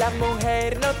 Con la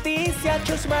mujer noticia,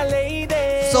 Chusma Lady.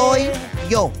 Soy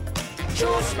yo.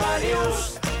 Chusma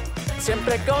News.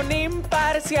 Siempre con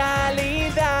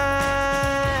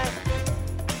imparcialidad.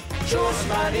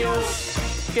 Chusma News.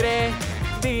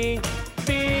 Credibilidad.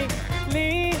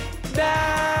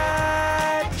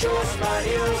 Chusma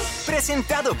News.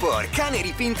 Presentado por Canner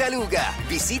y Pintaluga.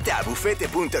 Visita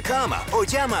bufete.com o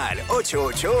llama al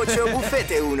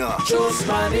 888-BUFETE1.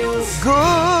 Chusma News.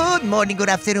 Good morning, good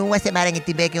afternoon, West Maran,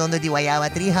 Tibeke, Hondo,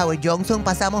 Guayama, Tri, Howard Johnson.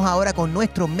 Pasamos ahora con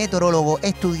nuestro meteorólogo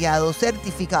estudiado,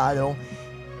 certificado,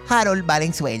 Harold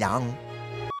Valenzuela.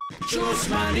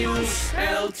 Chusma News,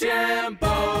 el tiempo.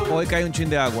 Hoy cae un chin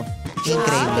de agua.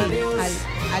 Increíble.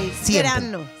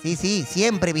 Siempre. Sí,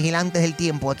 siempre vigilantes del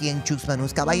tiempo aquí en Chusma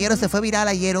News. Caballero, se fue viral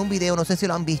ayer un video, no sé si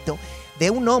lo han visto, de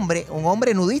un hombre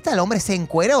nudista. El hombre se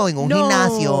encueró en un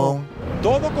gimnasio.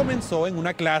 Todo comenzó en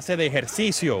una clase de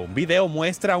ejercicio. Un video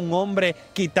muestra a un hombre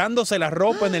quitándose la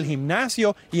ropa en el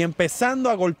gimnasio y empezando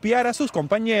a golpear a sus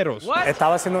compañeros.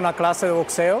 Estaba haciendo una clase de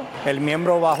boxeo. El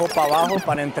miembro bajó para abajo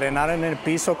para entrenar en el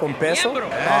piso con peso.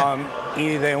 Y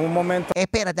de un momento...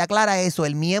 Espérate, aclara eso.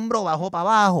 El miembro bajó para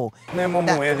abajo.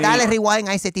 Dale rewind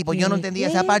a ese tipo. Yo no entendía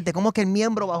esa parte. ¿Cómo es que el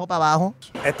miembro bajó para abajo?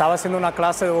 Estaba haciendo una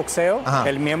clase de boxeo. Ajá.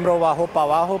 El miembro bajó para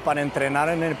abajo para entrenar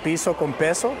en el piso con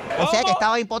peso. O sea que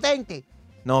estaba impotente.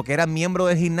 No, que era miembro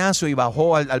del gimnasio y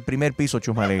bajó al primer piso,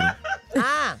 Chusmaleri.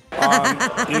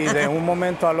 Y de un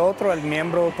momento al otro el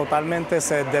miembro totalmente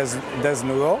se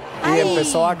desnudó y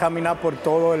empezó a caminar por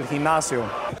todo el gimnasio.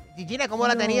 Gina, ¿cómo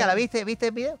la tenía? ¿La viste? ¿Viste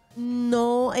el video?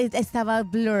 No, estaba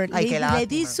blurred. Ay, qué le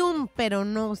di zoom, pero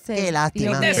no sé. Qué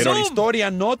lástima. Pero la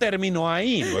historia no terminó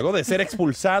ahí. Luego de ser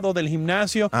expulsado del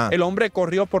gimnasio, el hombre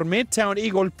corrió por Midtown y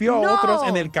golpeó a otros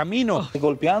en el camino.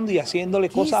 Golpeando y haciéndole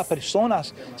cosas a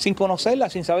personas sin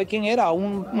conocerlas, sin saber quién era.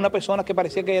 Una persona que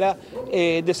parecía que era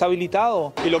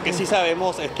deshabilitado. Y lo que sí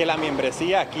sabemos es que la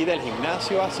membresía aquí del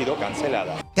gimnasio ha sido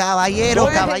cancelada. Caballero,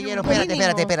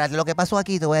 espérate. Lo que pasó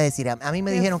aquí te voy a decir. A mí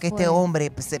me dijeron que este hombre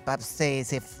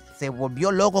se volvió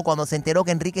loco cuando se enteró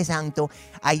que Enrique Santos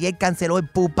ayer canceló el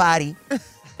pool party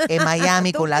en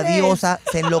Miami con la diosa.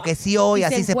 Se enloqueció y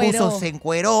así se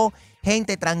encueró.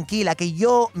 Gente, tranquila, que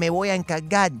yo me voy a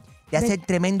encargar de hacer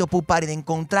tremendo pool party, de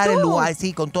encontrar el lugar,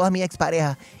 sí, con todas mis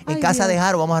exparejas. En casa de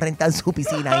Jaro vamos a rentar su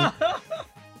piscina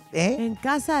ahí. En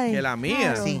casa de... Que la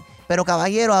mía. Sí. Pero,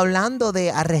 caballero, hablando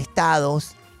de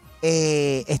arrestados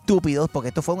estúpidos, porque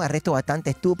esto fue un arresto bastante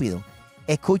estúpido,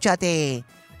 escúchate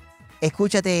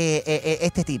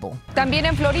este tipo. También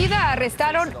en Florida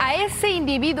arrestaron a ese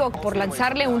individuo por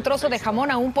lanzarle un trozo de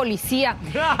jamón a un policía.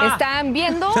 Están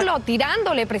viéndolo,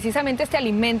 tirándole precisamente este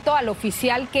alimento al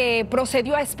oficial que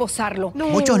procedió a esposarlo.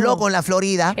 Muchos locos en la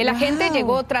Florida. El agente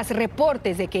llegó tras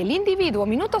reportes de que el individuo,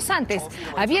 minutos antes,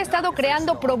 había estado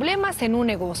creando problemas en un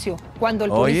negocio. Cuando el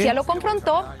policía lo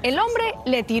confrontó, el hombre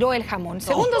le tiró el jamón.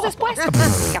 Segundos después,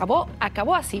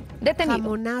 acabó así, detenido.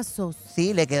 Jamonazos.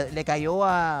 Sí, le cayó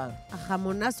a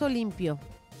jamonazo limpio.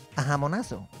 A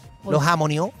jamonazo. ¿Lo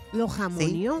jamoneó? ¿Lo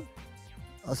jamoneó? Sí.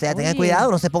 O sea, tengan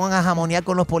cuidado, no se pongan a jamonear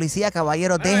con los policías,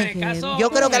 caballeros. Yo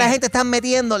creo que la gente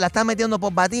la están metiendo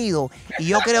por batido. Y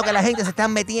yo creo que la gente se está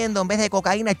metiendo en vez de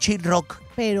cocaína, chill rock.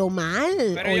 Pero mal.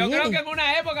 Pero yo creo que en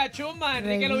una época, Chuma, a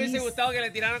Enrique le hubiese gustado que le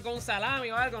tiraran con un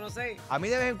salami o algo, no sé. A mí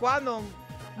de vez en cuando.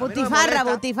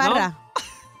 Botifarra.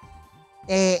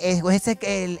 Ese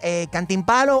el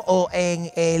cantimpalo o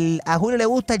a Julio le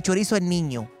gusta el chorizo del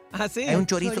niño. ¿Ah, sí? Hay un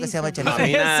chorizo que se llama chorizo. A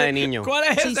mí nada de niño. ¿Cuál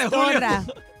es ese, Julio?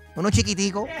 Uno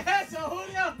chiquitico. ¿Qué es eso,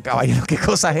 Julio? Caballero, ¿qué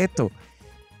cosa es esto?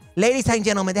 Ladies and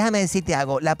gentlemen, déjame decirte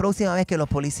algo. La próxima vez que los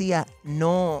policías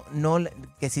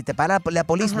que si te para la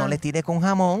policía no les tires con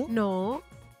jamón. No.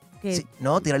 Sí,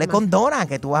 no, tírale con donas,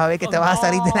 que tú vas a ver que te vas a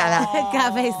salir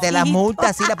de las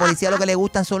multas. Sí, la policía lo que le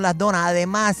gustan son las donas.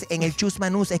 Además, en el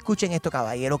Chusma News, escuchen esto,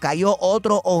 caballero, cayó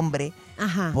otro hombre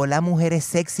por las mujeres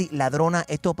sexy, ladronas.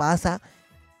 Esto pasa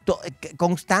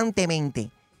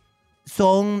constantemente.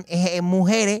 Son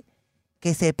mujeres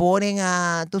que se ponen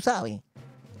tú sabes,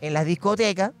 en las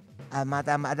discotecas a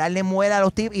darle muela a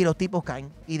los tipos y los tipos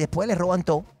caen. Y después les roban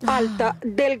todo. Alta,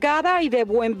 delgada y de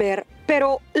buen ver,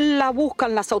 pero la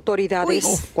buscan las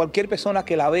autoridades. Cualquier persona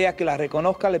que la vea, que la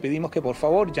reconozca, le pedimos que por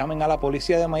favor llamen a la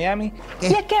policía de Miami. Y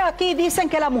es que aquí dicen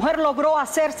que la mujer logró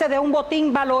hacerse de un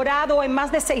botín valorado en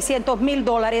más de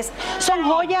 $600,000. Son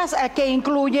joyas que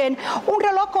incluyen un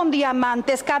reloj con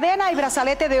diamantes, cadena y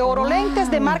brazalete de oro, lentes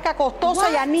de marca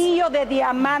costosa y anillo de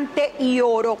diamante y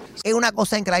oro. Es una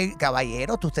cosa increíble,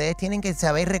 caballeros. Ustedes tienen que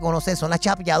saber reconocer. Son las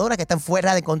chapeadoras que están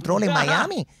fuera de control en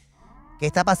Miami. ¿Qué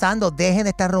está pasando? Dejen de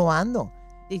estar robando.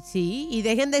 Sí, y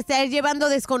dejen de estar llevando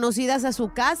desconocidas a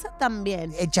su casa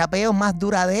también. El chapeo es más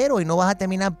duradero y no vas a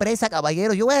terminar presa,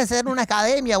 caballero. Yo voy a hacer una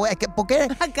academia. ¿Por qué?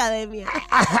 Academia.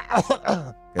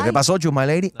 ¿Qué te pasó, Chuma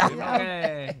Lady?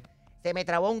 Se me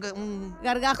trabó un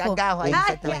gargajo ahí.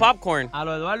 Un popcorn. A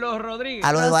lo Eduardo Rodríguez.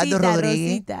 A lo Eduardo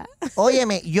Rodríguez.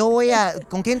 Óyeme,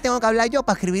 ¿con quién tengo que hablar yo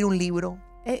para escribir un libro?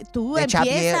 Tú de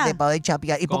empieza. De poder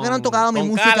chapear. ¿Y por qué no han tocado mi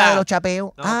música Cala de los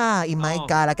chapeos? Ismael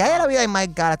Cala. ¿Qué hay en la vida de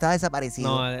Ismael Cala? Está desaparecido.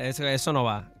 No, eso no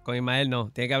va. Con Ismael no.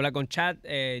 Tiene que hablar con Chat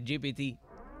GPT.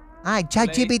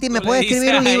 Chat GPT me puede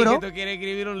escribir un libro.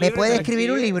 ¿Me puede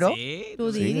escribir un libro? Sí.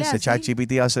 Tú dile ese Chat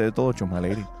GPT hace de todo, Chuma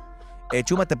Lady.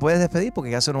 Chuma, ¿te puedes despedir?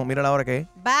 Porque ya se nos mira la hora que es.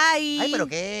 Bye. Ay, pero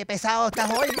qué pesado estás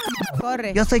hoy.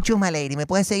 Corre. Yo soy Chuma Lady. Me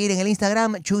puedes seguir en el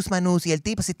Instagram, Chusma News. Y el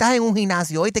tipo, si estás en un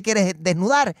gimnasio, hoy te quieres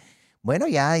desnudar, bueno,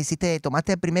 ya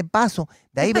tomaste el primer paso.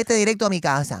 De ahí vete directo a mi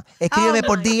casa. Escríbeme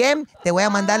por DM, te voy a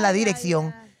mandar la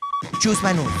dirección.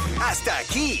 Chusma News. Hasta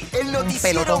aquí, el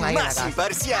noticiero más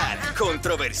imparcial,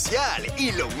 controversial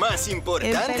y lo más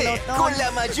importante, con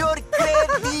la mayor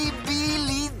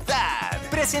credibilidad.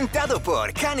 Presentado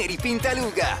por Canary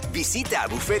Pintaluga. Visita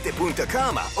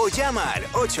bufete.com o llama al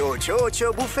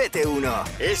 888-BUFETE1.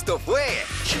 Esto fue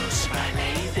Chusma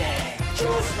News.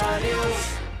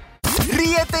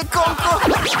 Ríete con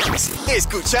cojones,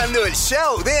 escuchando el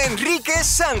show de Enrique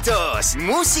Santos.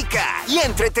 Música y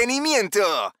entretenimiento.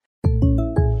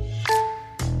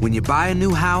 When you buy a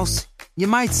new house, you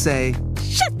might say,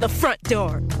 "Shut the front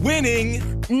door."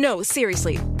 Winning. No,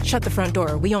 seriously. Shut the front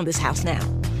door. We own this house now.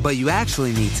 But you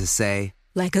actually need to say,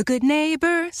 like a good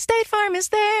neighbor, State Farm is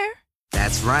there.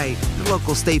 That's right. The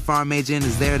local State Farm agent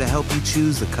is there to help you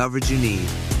choose the coverage you need.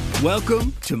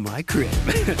 Welcome to my crib.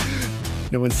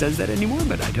 No one says that anymore,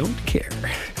 but I don't care.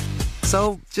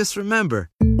 So just remember,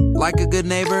 like a good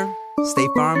neighbor, State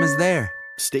Farm is there.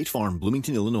 State Farm,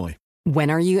 Bloomington, Illinois.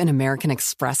 When are you an American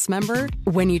Express member?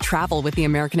 When you travel with the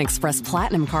American Express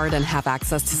Platinum Card and have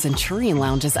access to Centurion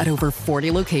Lounges at over 40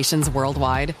 locations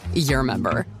worldwide, you're a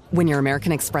member. When your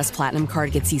American Express Platinum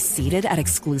Card gets you seated at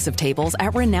exclusive tables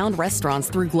at renowned restaurants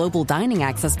through Global Dining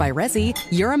Access by Resy,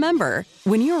 you're a member.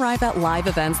 When you arrive at live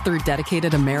events through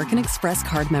dedicated American Express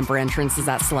Card member entrances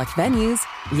at select venues,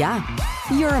 yeah,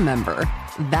 you're a member.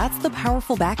 That's the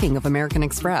powerful backing of American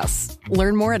Express.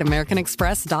 Learn more at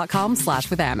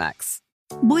americanexpress.com/withAmex.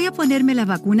 Voy a ponerme la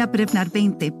vacuna Prevnar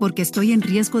 20 porque estoy en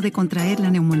riesgo de contraer la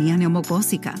neumonía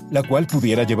neumocócica, la cual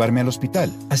pudiera llevarme al hospital.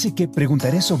 Así que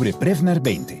preguntaré sobre Prevnar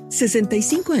 20.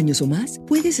 65 años o más,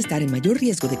 puedes estar en mayor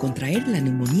riesgo de contraer la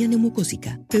neumonía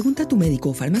neumocócica. Pregunta a tu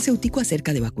médico o farmacéutico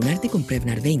acerca de vacunarte con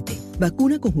Prevnar 20.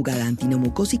 Vacuna conjugada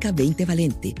antineumocócica 20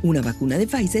 valente, una vacuna de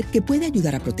Pfizer que puede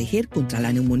ayudar a proteger contra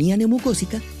la neumonía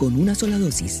neumocócica con una sola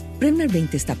dosis. Prevnar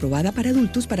 20 está aprobada para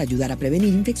adultos para ayudar a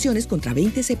prevenir infecciones contra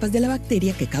 20 cepas de la bacteria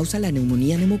que causa la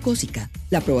neumonía neumocócica.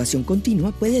 La aprobación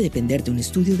continua puede depender de un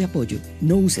estudio de apoyo.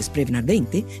 No uses Prevnar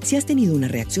 20 si has tenido una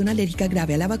reacción alérgica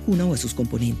grave a la vacuna o a sus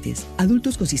componentes.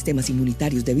 Adultos con sistemas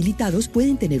inmunitarios debilitados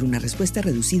pueden tener una respuesta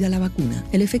reducida a la vacuna.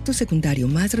 El efecto secundario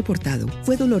más reportado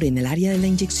fue dolor en el área de la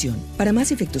inyección. Para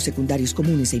más efectos secundarios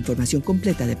comunes e información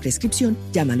completa de prescripción,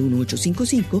 llama al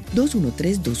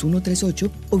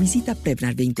 1-855-213-2138 o visita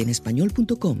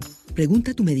Prevnar20enespañol.com.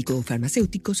 Pregunta a tu médico o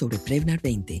farmacéutico sobre Prevnar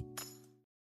 20.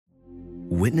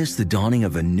 Witness the dawning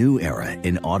of a new era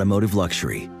in automotive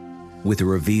luxury with a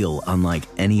reveal unlike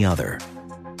any other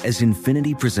as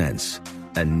Infiniti presents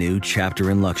a new chapter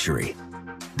in luxury,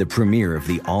 the premiere of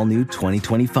the all-new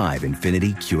 2025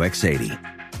 Infiniti QX80.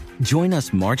 Join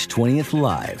us March 20th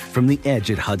live from the Edge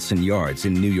at Hudson Yards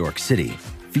in New York City,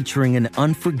 featuring an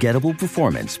unforgettable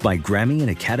performance by Grammy and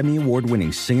Academy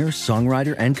Award-winning singer,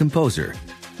 songwriter, and composer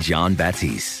Jon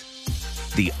Batiste.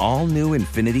 The all-new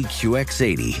Infiniti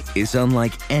QX80 is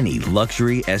unlike any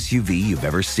luxury SUV you've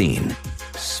ever seen.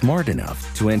 Smart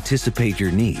enough to anticipate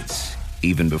your needs,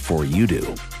 even before you do.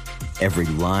 Every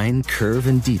line, curve,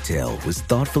 and detail was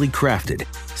thoughtfully crafted,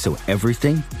 so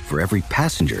everything for every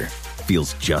passenger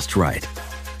feels just right.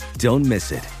 Don't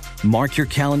miss it. Mark your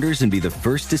calendars and be the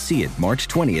first to see it March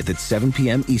 20th at 7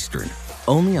 p.m. Eastern,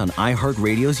 only on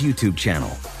iHeartRadio's YouTube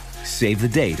channel. Save the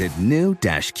date at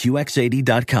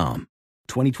new-QX80.com.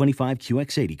 2025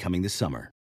 QX80 coming this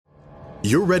summer.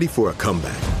 You're ready for a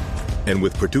comeback. And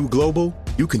with Purdue Global,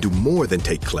 you can do more than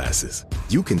take classes.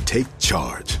 You can take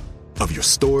charge of your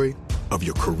story, of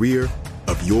your career,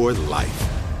 of your life.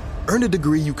 Earn a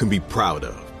degree you can be proud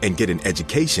of and get an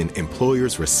education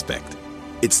employers respect.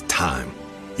 It's time,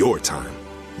 your time,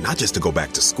 not just to go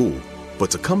back to school,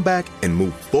 but to come back and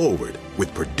move forward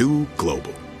with Purdue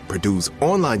Global, Purdue's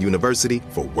online university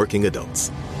for working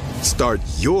adults. Start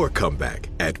your comeback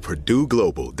at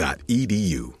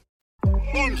purdueglobal.edu.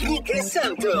 Enrique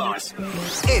Santos.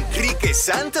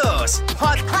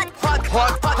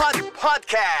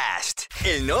 Podcast.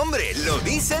 El nombre lo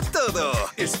dice todo.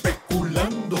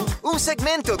 Especulando. Un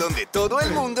segmento donde todo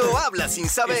el mundo habla sin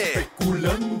saber.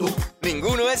 Especulando.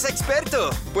 Ninguno es experto,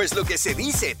 pues lo que se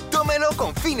dice, tómelo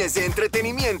con fines de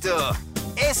entretenimiento.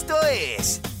 Esto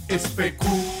es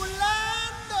Especulando.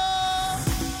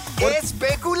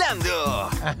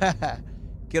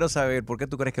 Quiero saber, ¿por qué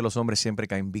tú crees que los hombres siempre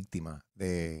caen víctimas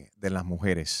de las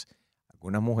mujeres?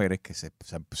 Algunas mujeres que se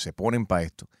ponen para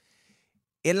esto.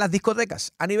 En las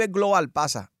discotecas, a nivel global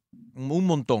pasa un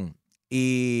montón.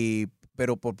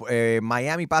 Pero por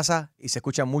Miami pasa y se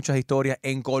escuchan muchas historias.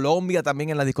 En Colombia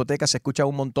también en las discotecas se escucha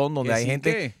un montón donde hay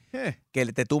gente que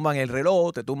te tumban el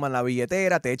reloj, te tumban la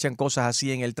billetera, te echan cosas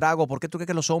así en el trago. ¿Por qué tú crees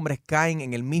que los hombres caen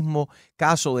en el mismo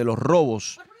caso de los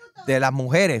robos de las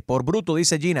mujeres? Por bruto,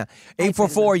 dice Gina.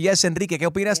 844, yes, Enrique. ¿Qué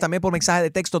opinas? También por mensaje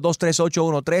de texto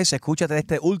 23813. Escúchate de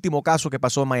este último caso que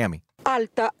pasó en Miami.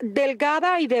 Alta,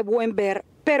 delgada y de buen ver,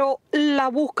 pero la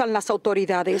buscan las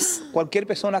autoridades. Cualquier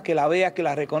persona que la vea, que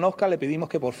la reconozca, le pedimos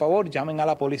que por favor llamen a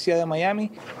la policía de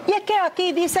Miami. Y es que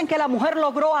aquí dicen que la mujer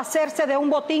logró hacerse de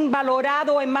un botín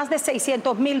valorado en más de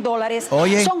 $600,000.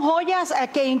 Oye. Son joyas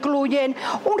que incluyen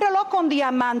un reloj con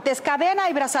diamantes, cadena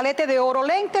y brazalete de oro,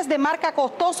 lentes de marca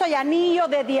costosa y anillo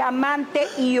de diamante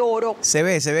y oro. Se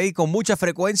ve y con mucha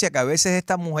frecuencia que a veces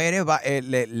estas mujeres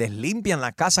les limpian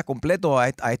la casa completo a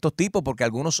estos tipos porque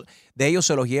algunos de ellos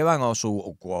se los llevan a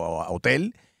su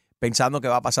hotel pensando que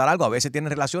va a pasar algo. A veces tienen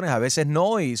relaciones, a veces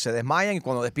no, y se desmayan y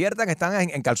cuando despiertan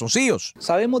están en calzoncillos.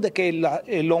 Sabemos de que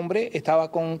el hombre estaba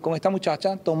con esta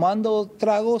muchacha tomando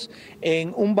tragos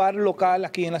en un bar local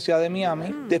aquí en la ciudad de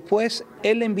Miami. Después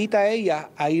él le invita a ella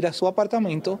a ir a su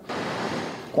apartamento.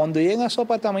 Cuando llegan a su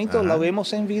apartamento, lo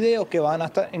vemos en video que van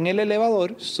hasta en el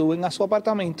elevador, suben a su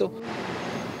apartamento.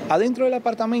 Adentro del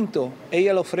apartamento,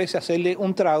 ella le ofrece hacerle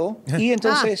un trago y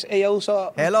entonces ella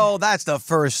usa... Hello, that's the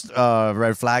first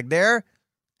red flag there.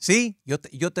 Sí,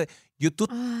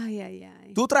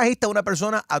 tú trajiste a una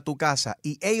persona a tu casa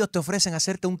y ellos te ofrecen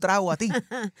hacerte un trago a ti.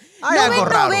 Hay no algo ven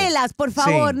raro. novelas, por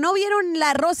favor. Sí. ¿No vieron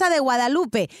La Rosa de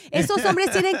Guadalupe? Esos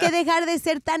hombres tienen que dejar de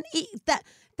ser tan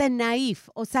tan naif,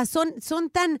 o sea, son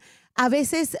tan, a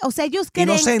veces, o sea, ellos creen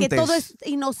Inocentes. que todo es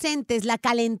inocentes, la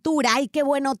calentura, ay, qué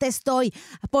bueno te estoy.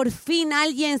 Por fin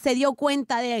alguien se dio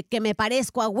cuenta de que me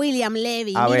parezco a William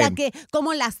Levy. A Mira ver. que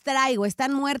cómo las traigo,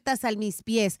 están muertas a mis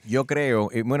pies. Yo creo,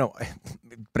 bueno,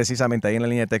 precisamente ahí en la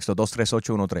línea de texto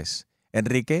 23813.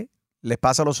 Enrique, les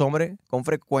pasa a los hombres con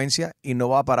frecuencia y no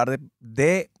va a parar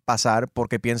de pasar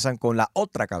porque piensan con la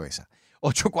otra cabeza.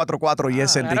 844 y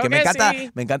es Enrique. claro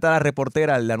que Me encanta la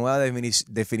reportera, la nueva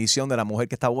definición de la mujer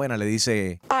que está buena. Le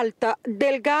dice, Alta,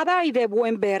 delgada y de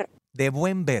buen ver. de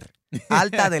buen ver.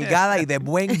 Alta, delgada y de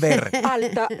buen ver.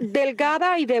 Alta,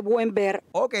 delgada y de buen ver.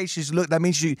 Okay, that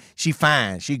means she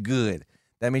fine, she good.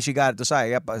 That means she got, tú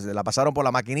sabes, la pasaron por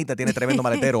la maquinita, tiene tremendo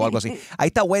maletero o algo así. Ahí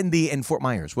está Wendy en Fort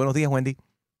Myers. Buenos días, Wendy.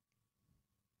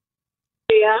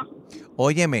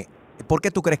 Óyeme, ¿por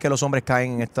qué tú crees que los hombres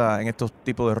caen en estos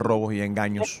tipos de robos y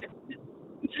engaños?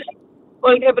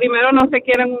 Porque primero no se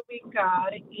quieren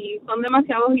ubicar y son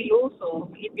demasiados ilusos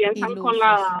y piensan con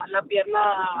la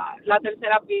pierna, la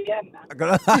tercera pierna.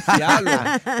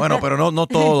 Bueno, pero no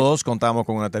todos contamos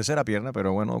con una tercera pierna,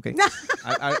 pero bueno, ok.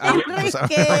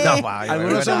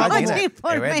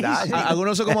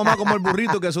 Algunos son como más como el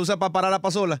burrito que se usa para parar la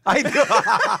pasola. Ay, Dios.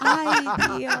 Ay,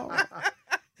 Dios.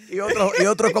 Y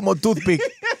otro como toothpick.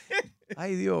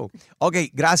 Ay, Dios. Ok,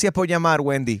 gracias por llamar,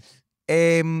 Wendy.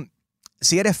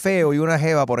 Si eres feo y una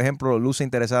jeva, por ejemplo, luce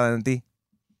interesada en ti.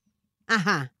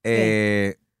 Ajá.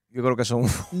 Yo creo que son...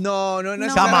 No,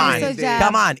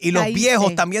 Come on. Y los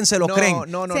viejos también se lo creen.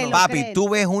 No. Papi, tú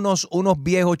ves unos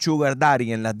viejos sugar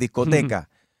daddy en las discotecas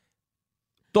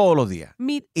todos los días.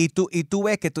 Y tú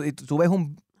ves que tú ves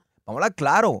un... Vamos a hablar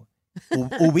claro.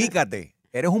 Ubícate.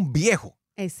 Eres un viejo.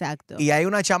 Exacto. Y hay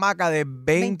una chamaca de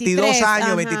 22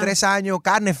 años, 23 años,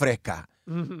 carne fresca.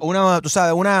 Tú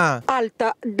sabes, una...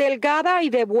 Alta, delgada y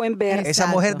de buen ver. Esa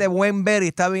mujer de buen ver y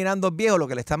está mirando al viejo, lo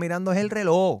que le está mirando es el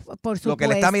reloj. Por supuesto. Lo que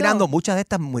le está mirando, muchas de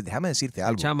estas, déjame decirte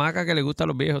algo. Chamaca que le gusta a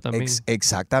los viejos también.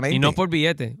 Exactamente. Y no por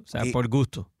billete, o sea, por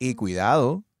gusto. Y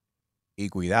cuidado,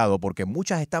 porque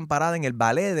muchas están paradas en el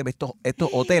ballet de estos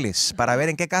hoteles para ver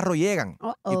en qué carro llegan.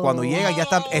 Y cuando llegan ya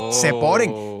están,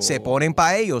 se ponen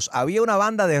para ellos. Había una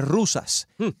banda de rusas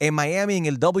en Miami, en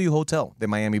el W Hotel de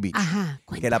Miami Beach. Ajá,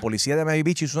 que la policía de Miami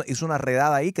Beach hizo una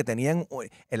redada ahí, que tenían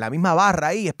en la misma barra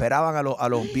ahí, esperaban a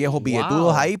los viejos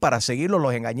billetudos ahí para seguirlos,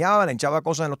 los engañaban, le echaban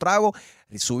cosas en los tragos,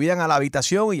 subían a la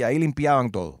habitación y ahí limpiaban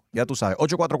todo. Ya tú sabes,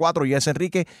 844 y es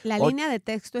Enrique. La línea de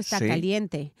texto está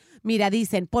caliente. Mira,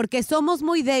 dicen, porque somos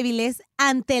muy débiles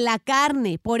ante la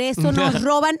carne, por eso nos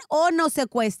roban o nos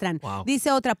secuestran. Wow.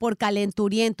 Dice otra, por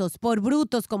calenturientos, por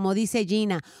brutos, como dice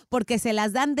Gina, porque se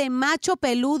las dan de macho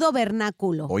peludo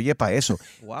vernáculo. Oye, para eso.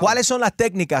 Wow. ¿Cuáles son las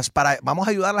técnicas vamos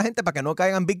a ayudar a la gente para que no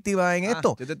caigan víctimas en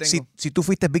esto? Yo te tengo. Si tú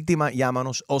fuiste víctima,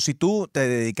 llámanos. O si tú te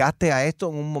dedicaste a esto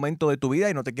en un momento de tu vida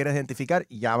y no te quieres identificar,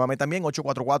 llámame también,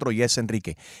 844 y es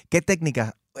Enrique. ¿Qué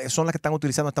técnicas son las que están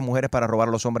utilizando estas mujeres para robar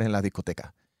a los hombres en las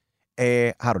discotecas?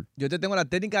 Harold. Yo te tengo la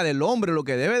técnica del hombre, lo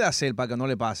que debe de hacer para que no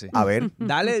le pase. A ver.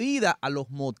 Dale vida a los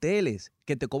moteles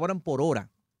que te cobran por hora.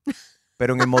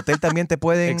 Pero en el motel también te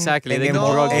pueden... Exactly. En el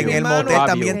motel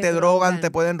también te drogan,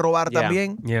 te pueden robar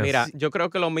también. Yes. Mira, yo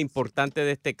creo que lo más importante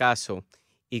de este caso,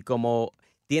 y como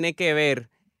tiene que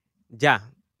ver,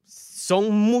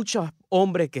 son muchos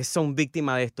hombres que son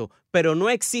víctimas de esto, pero no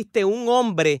existe un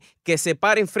hombre que se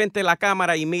pare enfrente de la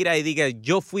cámara y mira y diga,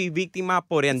 yo fui víctima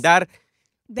por andar...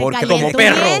 Porque como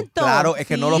perro, claro, es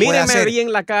que no lo puede hacer. Mírenme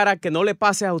bien la cara, que no le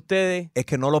pase a ustedes. Es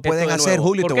que no lo pueden hacer,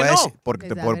 Julio, te voy a decir.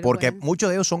 Porque muchos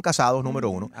de ellos son casados, número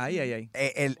uno.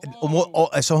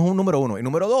 Eso es un número uno. Y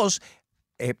número dos,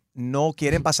 no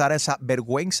quieren pasar esa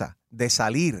vergüenza de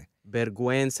salir.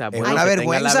 Vergüenza. Es Bueno, una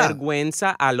vergüenza. tenga la vergüenza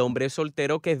al hombre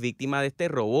soltero que es víctima de este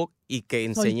robo y que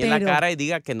enseñe la cara y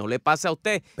diga que no le pasa a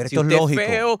usted. Pero si esto usted es lógico.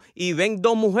 feo y ven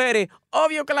dos mujeres,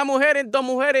 obvio que dos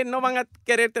mujeres no van a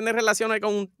querer tener relaciones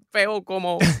con un feo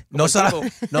como no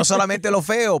solamente lo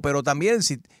feo, pero también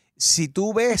si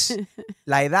tú ves,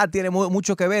 la edad tiene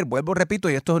mucho que ver. Vuelvo, repito,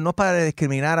 y esto no es para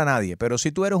discriminar a nadie, pero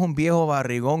si tú eres un viejo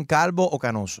barrigón, calvo o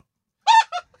canoso.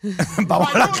 Vamos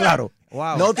a hablar claro.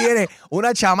 Wow. No tiene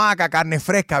una chamaca carne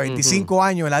fresca, 25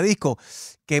 años en la disco,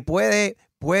 que puede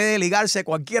ligarse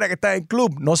cualquiera que está en el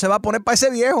club. No se va a poner para ese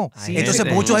viejo. Entonces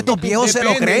muchos de estos viejos se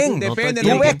lo creen.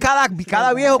 Tú ves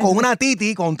cada viejo con una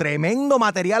titi, con tremendo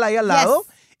material ahí al lado,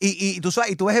 y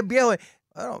tú ves el viejo.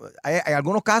 Bueno, hay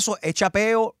algunos casos, es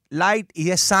chapeo, light y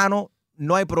es sano.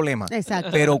 No hay problema.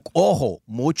 Exacto. Pero ojo,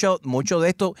 mucho de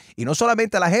esto, y no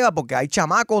solamente a la jeva, porque hay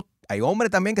chamacos, hay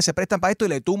hombres también que se prestan para esto y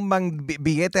le tumban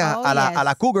billetes a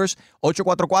las Cougars.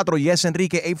 844 yes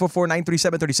Enrique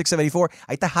 844-937-3674.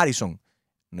 Ahí está Harrison.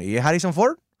 ¿Y es Harrison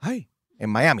Ford? Ay,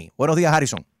 en Miami. Buenos días,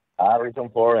 Harrison.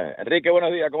 Harrison Ford. Enrique,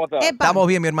 buenos días, ¿cómo estás? Estamos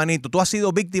bien, mi hermanito. ¿Tú has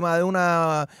sido víctima de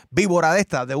una víbora de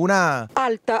esta? De una...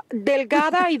 Alta,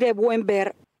 delgada y de buen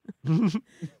ver.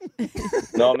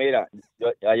 No, mira,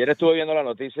 ayer estuve viendo la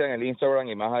noticia en el Instagram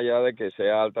y más allá de que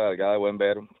sea alta, delgada, de buen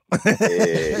ver,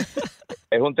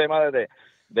 es un tema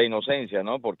de inocencia,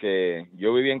 ¿no? Porque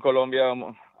yo viví en Colombia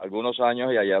algunos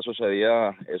años y allá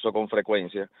sucedía eso con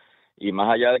frecuencia. Y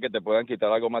más allá de que te puedan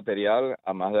quitar algo material,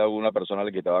 a más de alguna persona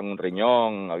le quitaban un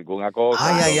riñón, alguna cosa.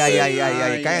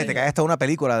 Ay, cállate, hasta una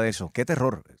película de eso. Qué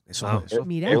terror. Eso. Es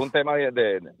un tema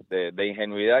de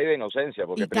ingenuidad y de inocencia,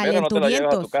 porque primero no te la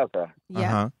llevas a tu casa.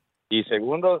 Ajá. Y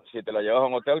segundo, si te la llevas a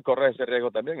un hotel, corres ese riesgo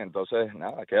también. Entonces,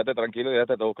 nada, quédate tranquilo y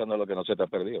déjate estar buscando lo que no se te ha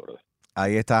perdido, brother.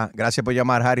 Ahí está. Gracias por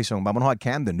llamar, Harrison. Vámonos a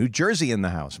Camden, New Jersey in the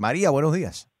house. María, buenos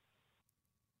días.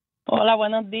 Hola,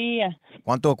 buenos días.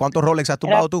 ¿Cuántos Rolex has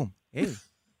tumbado tú?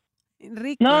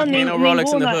 Enrique. No, ninguno,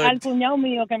 Rolex in the hood. al cuñado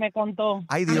mío que me contó.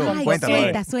 Ay, Dios,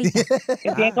 cuéntame. Suelta.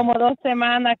 Que tiene como 2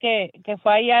 semanas que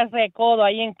fue ahí al recodo,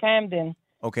 ahí en Camden.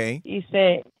 Ok. Y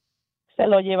se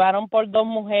lo llevaron por 2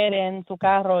 mujeres en su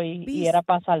carro y era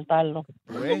para asaltarlo.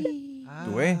 ¿Tú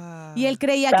ves? Y él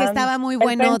creía que estaba muy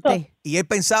buenote. Y él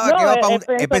pensaba que iba para un...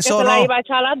 Él pensó que se la iba a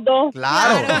echar a las 2.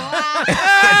 Claro.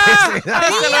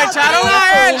 Se lo echaron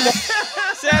a él.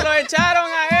 Se lo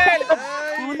echaron a él.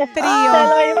 Un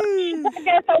trío.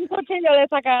 Que hasta un cuchillo le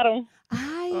sacaron.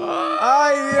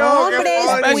 Ay, Dios. Hombres,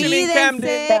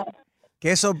 cuídense.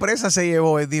 Qué sorpresa se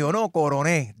llevó. Él dijo, no,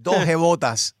 coroné 2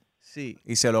 jebotas. Sí.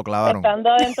 Y se lo clavaron. Estando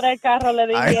dentro del carro le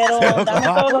dijeron, dame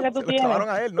todo lo que tú tienes. Clavaron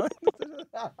a él, ¿no?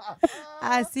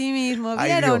 Así mismo,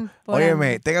 Ay, ¿vieron? Dios.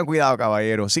 Óyeme, tengan cuidado,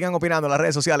 caballeros. Sigan opinando en las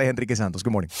redes sociales. Enrique Santos.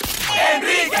 Good morning.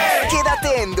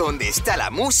 Quédate en donde está la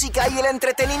música y el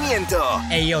entretenimiento.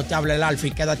 Hey, yo, te habla el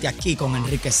Alfie. Quédate aquí con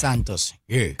Enrique Santos.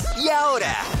 Yeah. Y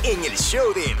ahora, en el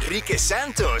show de Enrique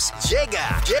Santos,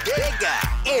 llega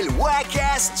el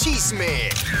Wackass Chisme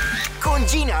con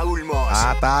Gina Ulmos.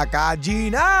 ¡Ataca,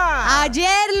 Gina! Ayer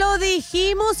lo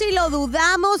dijimos y lo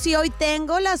dudamos y hoy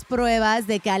tengo las pruebas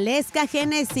de que Aleska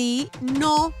Genesee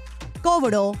no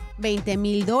cobró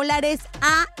 $20,000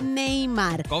 a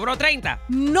Neymar. ¿Cobró 30?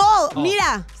 No,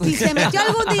 mira, si se metió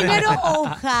algún dinero,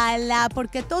 ojalá,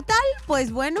 porque total,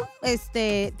 pues bueno,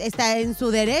 está en su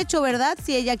derecho, ¿verdad?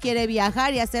 Si ella quiere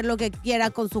viajar y hacer lo que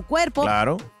quiera con su cuerpo.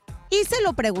 Claro. Y se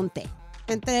lo pregunté.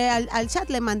 Entré al chat,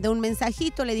 le mandé un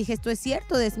mensajito, le dije, esto es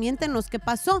cierto, desmiéntenos, ¿qué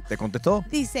pasó? ¿Te contestó?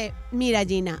 Dice, mira,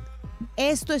 Gina,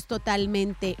 esto es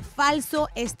totalmente falso,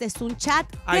 este es un chat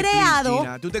Ay, creado.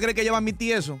 Gina, ¿tú te crees que ella va a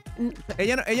admitir eso?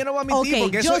 Ella no va a admitir Ok,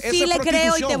 porque yo eso sí es le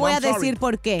creo y te voy a I'm sorry. decir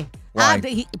por qué.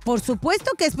 Why? Por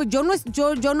supuesto que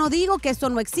yo no digo que eso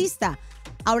no exista.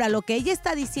 Ahora, lo que ella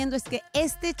está diciendo es que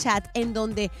este chat en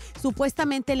donde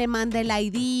supuestamente le manda el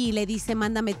ID y le dice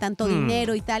mándame tanto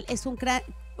dinero y tal, es un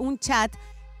chat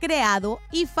creado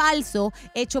y falso,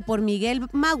 hecho por Miguel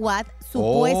Maguad,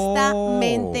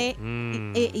 supuestamente,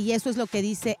 y eso es lo que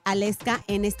dice Aleska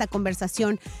en esta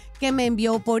conversación que me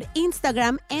envió por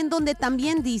Instagram, en donde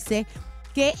también dice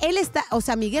que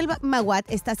Miguel Maguad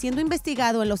está siendo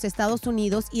investigado en los Estados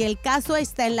Unidos y el caso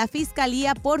está en la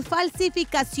fiscalía por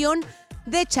falsificación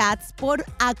de chats, por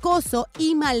acoso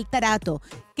y maltrato.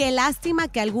 Qué lástima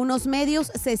que algunos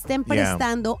medios se estén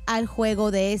prestando al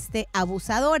juego de este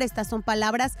abusador. Estas son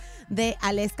palabras de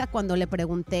Aleska cuando le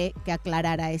pregunté que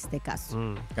aclarara este caso.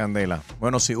 Candela.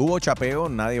 Bueno, si hubo chapeo,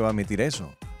 nadie va a admitir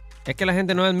eso. Es que la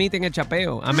gente no admite el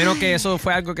chapeo, a menos que eso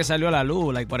fue algo que salió a la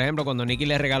luz. Por ejemplo, cuando Nicky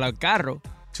le regaló el carro.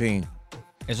 Sí.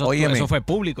 Eso fue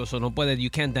público, eso no puede, you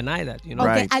can't deny that. You know?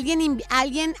 Okay,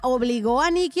 ¿Alguien obligó a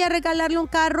Nicky a regalarle un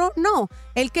carro? No,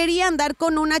 él quería andar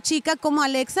con una chica como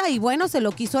Alexa y bueno, se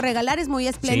lo quiso regalar, es muy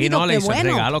espléndido. Sí, no, le hizo bueno.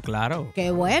 el regalo, claro. Qué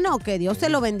bueno, que Dios se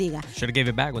lo bendiga. Should have gave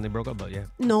it back when they broke up, but yeah.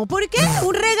 No, ¿por qué?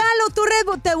 Un regalo, tú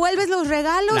te devuelves los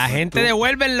regalos. La gente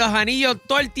devuelve los anillos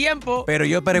todo el tiempo. Pero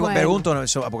yo pregunto,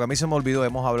 porque a mí se me olvidó,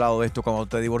 hemos hablado de esto, cuando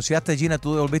te divorciaste, Gina,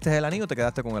 ¿tú devolviste el anillo o te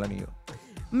quedaste con el anillo?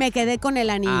 Me quedé con el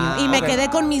anillo y me quedé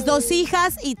con mis 2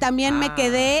 hijas y también me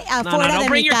quedé afuera de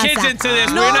mi casa. Me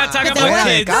quedé fuera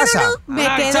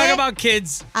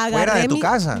de tu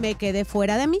casa. Me quedé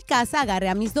fuera de mi casa, agarré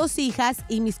a mis 2 hijas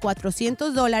y mis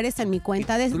 $400 en mi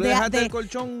cuenta de el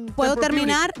colchón. ¿Puedo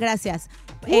terminar? Gracias.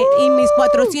 Y mis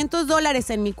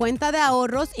 $400 en mi cuenta de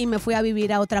ahorros y me fui a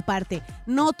vivir a otra parte.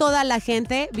 No toda la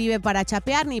gente vive para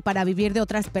chapear ni para vivir de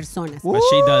otras personas. But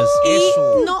she does. Y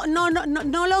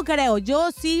no lo creo.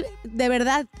 Yo sí, de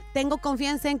verdad, tengo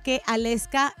confianza en que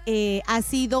Aleska ha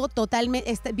sido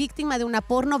totalmente víctima de una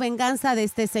porno venganza de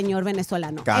este señor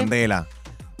venezolano. Candela.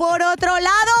 Por otro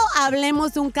lado,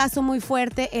 hablemos de un caso muy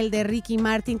fuerte, el de Ricky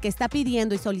Martin, que está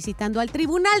pidiendo y solicitando al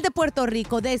Tribunal de Puerto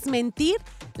Rico desmentir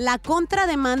la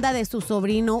contrademanda de su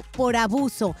sobrino por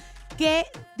abuso. Qué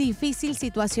difícil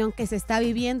situación que se está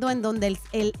viviendo, en donde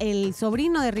el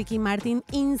sobrino de Ricky Martin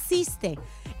insiste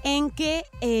en que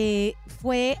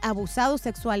fue abusado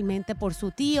sexualmente por su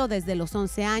tío desde los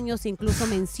 11 años. Incluso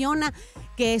menciona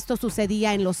que esto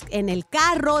sucedía en el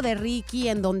carro de Ricky,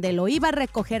 en donde lo iba a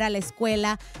recoger a la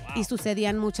escuela, y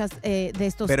sucedían muchas de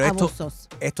estos abusos.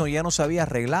 Esto ya no se había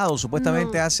arreglado.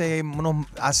 Supuestamente hace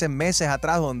meses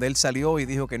atrás, donde él salió y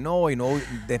dijo que no, y no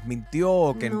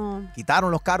desmintió, que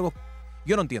quitaron los cargos.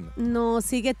 Yo no entiendo. No,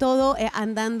 sigue todo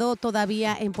andando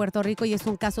todavía en Puerto Rico, y es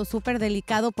un caso súper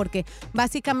delicado porque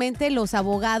básicamente los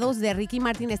abogados de Ricky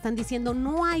Martin están diciendo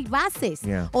no hay bases.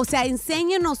 Yeah. O sea,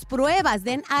 enséñenos pruebas,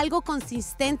 den algo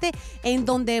consistente en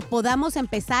donde podamos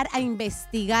empezar a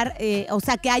investigar, o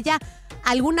sea, que haya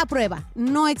alguna prueba.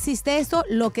 No existe eso.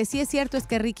 Lo que sí es cierto es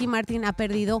que Ricky Martin ha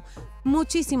perdido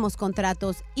muchísimos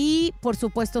contratos y, por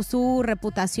supuesto, su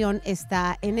reputación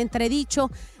está en entredicho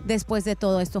después de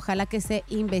todo esto. Ojalá que se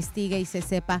investigue y se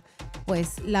sepa,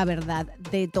 pues, la verdad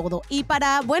de todo. Y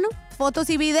para, bueno,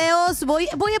 fotos y videos, voy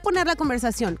a poner la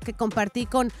conversación que compartí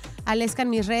con Aleska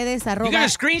en mis redes, @Gina.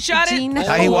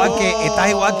 Estás igual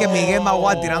que Miguel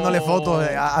Maguad tirándole fotos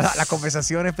a las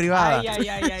conversaciones privadas.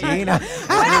 Gina.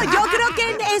 Bueno, yo creo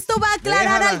que esto va a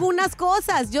aclarar algunas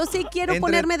cosas. Yo sí quiero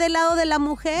ponerme del lado de la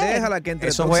mujer. Déjala que entre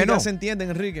eso tóxicas bueno. se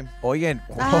entienden, Enrique. Oye,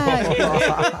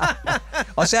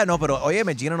 o sea, no, pero oye,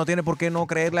 Gina no tiene por qué no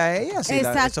creerle a ella. Sí,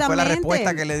 esa fue la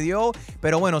respuesta que le dio.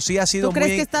 Pero bueno, sí ha sido ¿Tú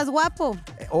crees que estás guapo?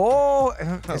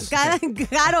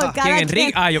 Claro, ¿Quién,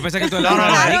 Enrique? Yo pensé que tú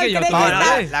eras Enrique.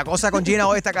 La cosa con Gina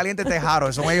hoy está caliente,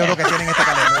 Tejaro. Son ellos los que tienen esta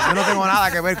caliente. Yo no tengo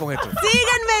nada que ver con esto.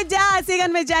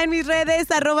 Síganme ya en mis redes,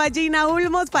 @Gina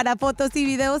Ulmos, para fotos y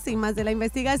videos y más de la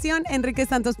investigación,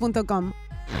 enriquesantos.com.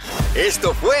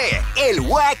 Esto fue el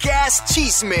Wackass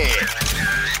Chisme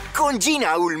con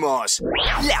Gina Ulmos.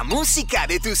 La música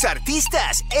de tus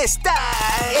artistas está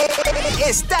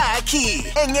aquí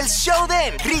en el show de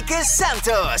Enrique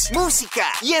Santos. Música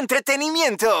y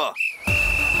entretenimiento.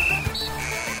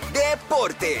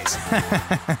 Deportes.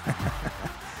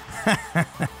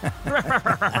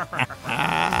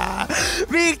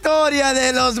 Victoria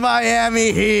de los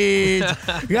Miami Heat.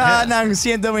 Ganan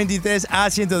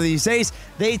 123-116.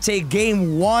 They take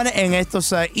Game 1 en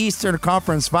estos Eastern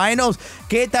Conference Finals.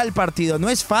 ¿Qué tal partido? No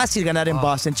es fácil ganar en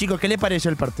Boston. Chicos, ¿qué le pareció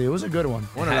el partido? It was a good one.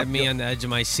 Had me on the edge of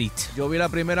my seat. Yo vi la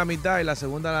primera mitad y la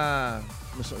segunda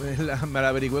me la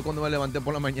averigüé cuando me levanté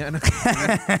por la mañana.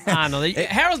 No,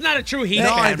 Harold's not a true Heat.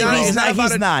 No, he's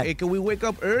not. Que we wake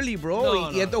up early,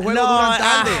 bro. Y estos juegos duran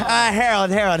tarde.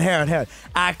 Harold.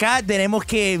 Acá tenemos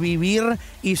que vivir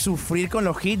y sufrir con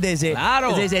los Heat desde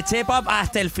Step Up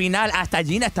hasta el final. Hasta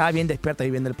Gina estaba bien despierta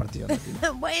y viendo el partido.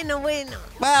 Bueno.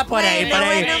 Va por ahí.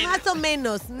 Bueno, más o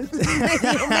menos.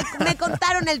 me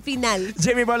contaron el final.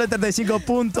 Jimmy Butler, 35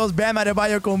 puntos. Bam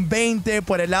Adebayo con 20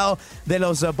 por el lado de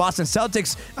los Boston Celtics.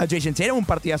 Jason Tatum, un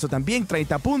partidazo también,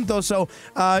 30 puntos. So,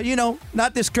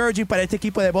 not discouraging para este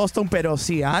equipo de Boston, pero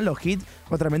sí, los Heat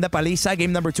con tremenda paliza. Game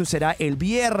number 2 será el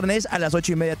viernes a las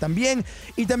 8:30 también.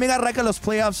 Y también arrancan los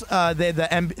playoffs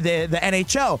de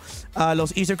NHL.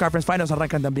 Los Eastern Conference Finals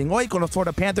arrancan también hoy con los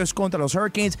Florida Panthers contra los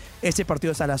Hurricanes. Este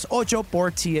partido es a las 8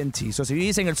 por TNT. So, si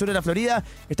vivís en el sur de la Florida,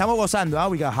 estamos gozando.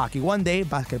 We got hockey one day,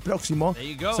 básquet el próximo. There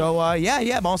you go. So,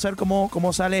 vamos a ver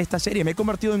cómo sale esta serie. Me he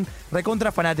convertido en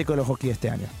recontra fanático de los hockey este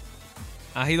año.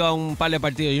 Has ido a un par de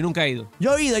partidos, yo nunca he ido.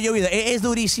 Yo he ido. Es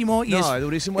durísimo. Y es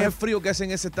durísimo. Es el frío que hacen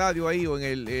en ese estadio ahí o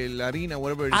en la arena,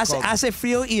 whatever it's called. Hace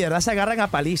frío y de verdad se agarran a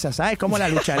palizas, ¿sabes? Como la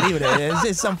lucha libre.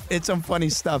 It's some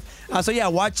funny stuff.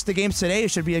 Watch the games today.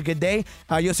 It should be a good day.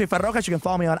 Yo soy Ferrojas. You can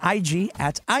follow me on IG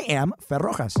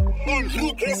 @IamFerrojas.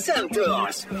 Enrique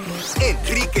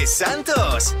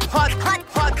Santos.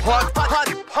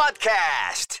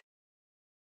 Podcast.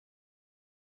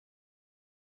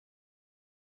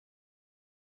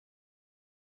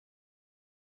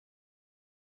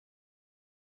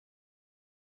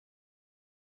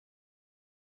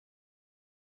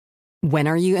 When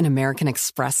are you an American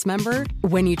Express member?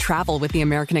 When you travel with the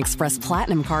American Express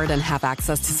Platinum Card and have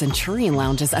access to Centurion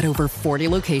Lounges at over 40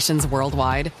 locations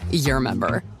worldwide, you're a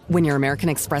member. When your American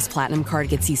Express Platinum Card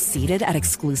gets you seated at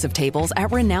exclusive tables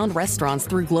at renowned restaurants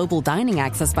through global dining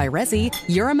access by Resy,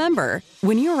 you're a member.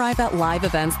 When you arrive at live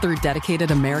events through dedicated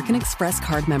American Express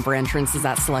Card member entrances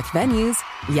at select venues,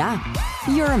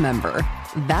 you're a member.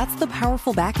 That's the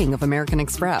powerful backing of American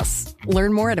Express.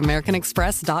 Learn more at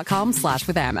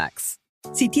americanexpress.com/withAmex.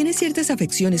 Si tienes ciertas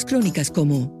afecciones crónicas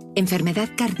como enfermedad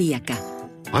cardíaca,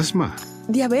 asma,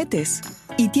 diabetes.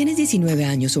 ¿Y tienes 19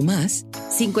 años o más?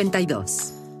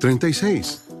 52.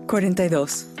 36.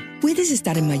 42. Puedes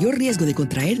estar en mayor riesgo de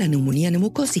contraer la neumonía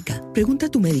neumocócica. Pregunta a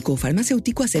tu médico o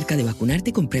farmacéutico acerca de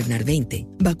vacunarte con Prevnar 20.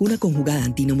 Vacuna conjugada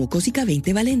antineumocócica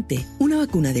 20 valente. Una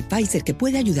vacuna de Pfizer que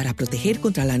puede ayudar a proteger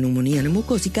contra la neumonía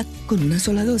neumocócica con una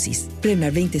sola dosis.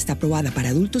 Prevnar 20 está aprobada para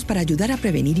adultos para ayudar a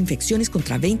prevenir infecciones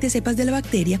contra 20 cepas de la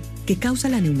bacteria que causa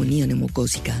la neumonía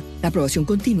neumocócica. La aprobación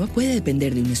continua puede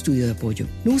depender de un estudio de apoyo.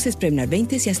 No uses Prevnar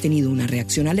 20 si has tenido una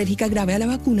reacción alérgica grave a la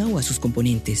vacuna o a sus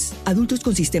componentes. Adultos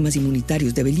con sistemas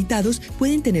inmunitarios debilitados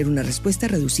pueden tener una respuesta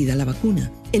reducida a la vacuna.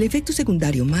 El efecto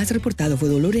secundario más reportado fue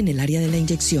dolor en el área de la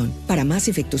inyección. Para más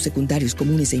efectos secundarios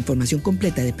comunes e información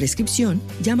completa de prescripción,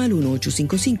 llama al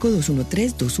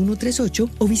 1-855-213-2138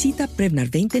 o visita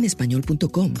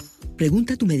Prevnar20enespañol.com.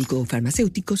 Pregunta a tu médico o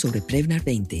farmacéutico sobre Prevnar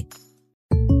 20.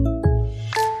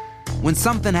 When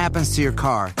something happens to your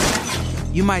car,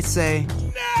 you might say,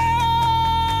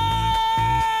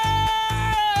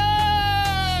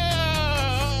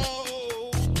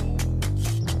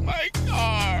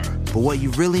 but what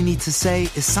you really need to say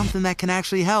is something that can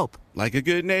actually help. Like a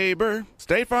good neighbor,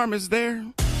 State Farm is there.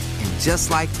 And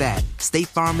just like that, State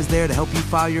Farm is there to help you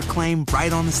file your claim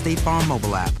right on the State Farm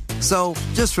mobile app. So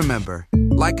just remember,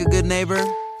 like a good neighbor,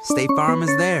 State Farm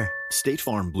is there. State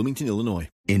Farm, Bloomington, Illinois.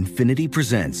 Infinity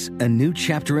presents a new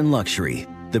chapter in luxury,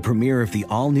 the premiere of the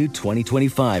all-new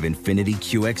 2025 Infinity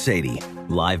QX80,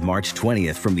 live March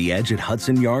 20th from the Edge at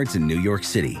Hudson Yards in New York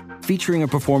City, featuring a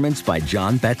performance by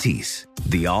John Batiste.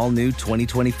 The all-new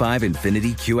 2025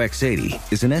 Infinity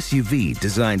QX80 is an SUV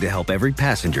designed to help every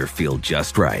passenger feel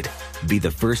just right. Be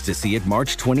the first to see it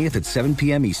March 20th at 7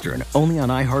 p.m. Eastern, only on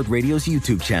iHeartRadio's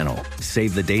YouTube channel.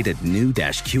 Save the date at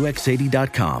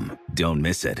new-QX80.com. Don't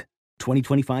miss it.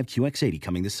 2025 QX80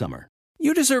 coming this summer.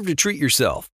 You deserve to treat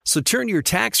yourself, so turn your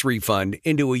tax refund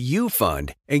into a U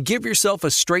fund and give yourself a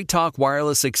Straight Talk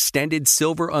Wireless Extended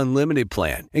Silver Unlimited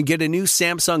plan and get a new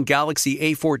Samsung Galaxy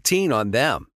A14 on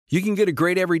them. You can get a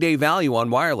great everyday value on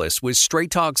wireless with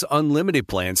Straight Talk's Unlimited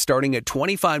plan starting at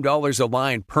 $25 a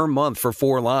line per month for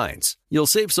 4 lines. You'll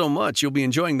save so much you'll be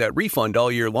enjoying that refund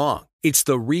all year long. It's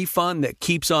the refund that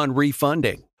keeps on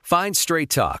refunding. Find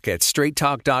Straight Talk at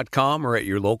straighttalk.com or at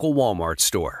your local Walmart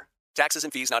store. Taxes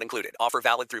and fees not included. Offer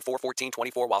valid through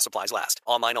 4/14/24 while supplies last.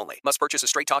 Online only. Must purchase a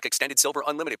Straight Talk Extended Silver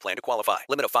Unlimited plan to qualify.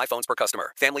 Limit of 5 phones per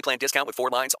customer. Family plan discount with 4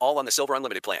 lines, all on the Silver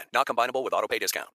Unlimited plan. Not combinable with auto pay discount.